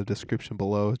everything in the description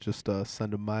below. Just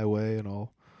send them my way, and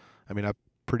I'm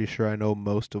pretty sure I know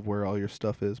most of where all your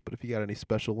stuff is. But if you got any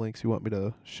special links you want me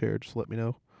to share, just let me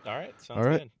know. All right, sounds all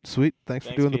right, good. Sweet. Thanks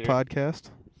for doing Peter. the podcast.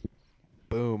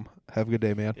 Boom. Have a good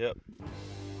day, man. Yep.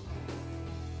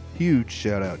 Huge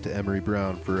shout out to Emery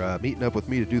Brown for meeting up with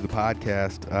me to do the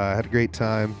podcast. I had a great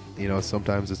time.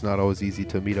 Sometimes it's not always easy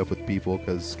to meet up with people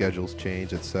because schedules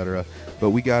change, etc.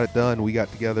 But we got it done. We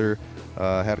got together,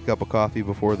 had a cup of coffee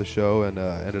before the show, and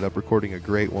ended up recording a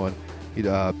great one.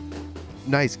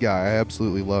 Nice guy. I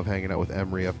absolutely love hanging out with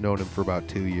Emery. I've known him for about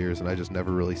 2 years, and I just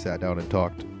never really sat down and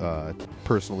talked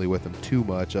personally with him too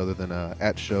much other than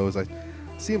at shows. I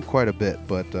see him quite a bit,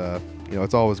 but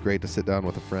it's always great to sit down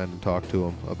with a friend and talk to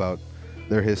them about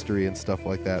their history and stuff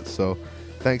like that. So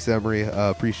thanks, Emery.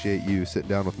 Appreciate you sitting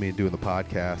down with me and doing the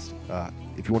podcast.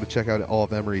 If you want to check out all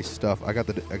of Emery's stuff, I got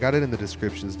it in the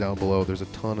descriptions down below. There's a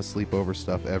ton of sleepover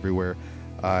stuff everywhere.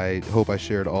 I hope I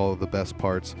shared all of the best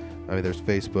parts. I mean, there's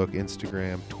Facebook,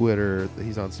 Instagram, Twitter.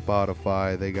 He's on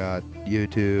Spotify. They got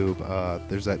YouTube.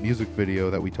 There's that music video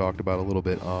that we talked about a little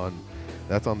bit on.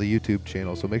 That's on the YouTube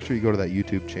channel. So make sure you go to that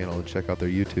YouTube channel and check out their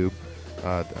YouTube.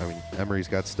 Emery's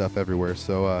got stuff everywhere.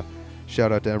 So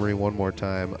shout out to Emery one more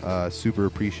time. Super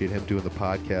appreciate him doing the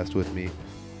podcast with me.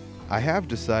 I have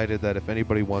decided that if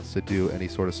anybody wants to do any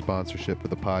sort of sponsorship for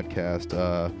the podcast,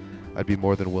 I'd be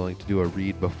more than willing to do a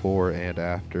read before and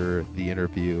after the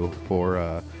interview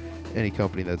for any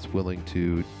company that's willing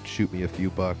to shoot me a few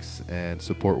bucks and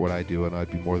support what I do, and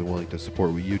I'd be more than willing to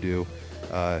support what you do.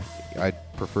 I'd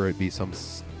prefer it be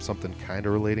something kind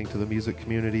of relating to the music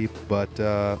community, but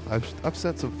I've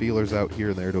sent some feelers out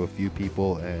here and there to a few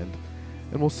people, and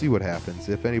we'll see what happens.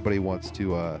 If anybody wants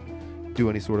to do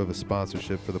any sort of a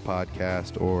sponsorship for the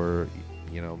podcast, or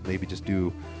maybe just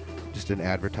do an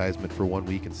advertisement for 1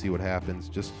 week and see what happens,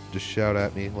 just shout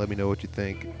at me, let me know what you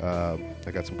think.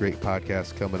 I got some great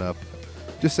podcasts coming up.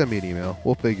 Just send me an email,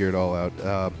 we'll figure it all out.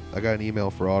 I got an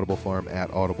email for audiblefarm at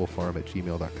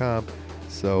audiblefarm@gmail.com,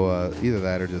 so either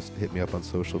that or just hit me up on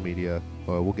social media.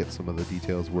 We'll get some of the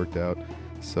details worked out.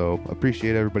 So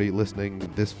appreciate everybody listening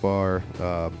this far.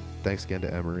 Thanks again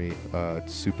to Emery.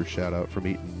 Super shout out for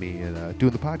meeting me and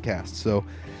doing the podcast. So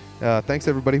thanks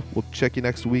everybody, we'll check you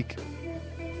next week.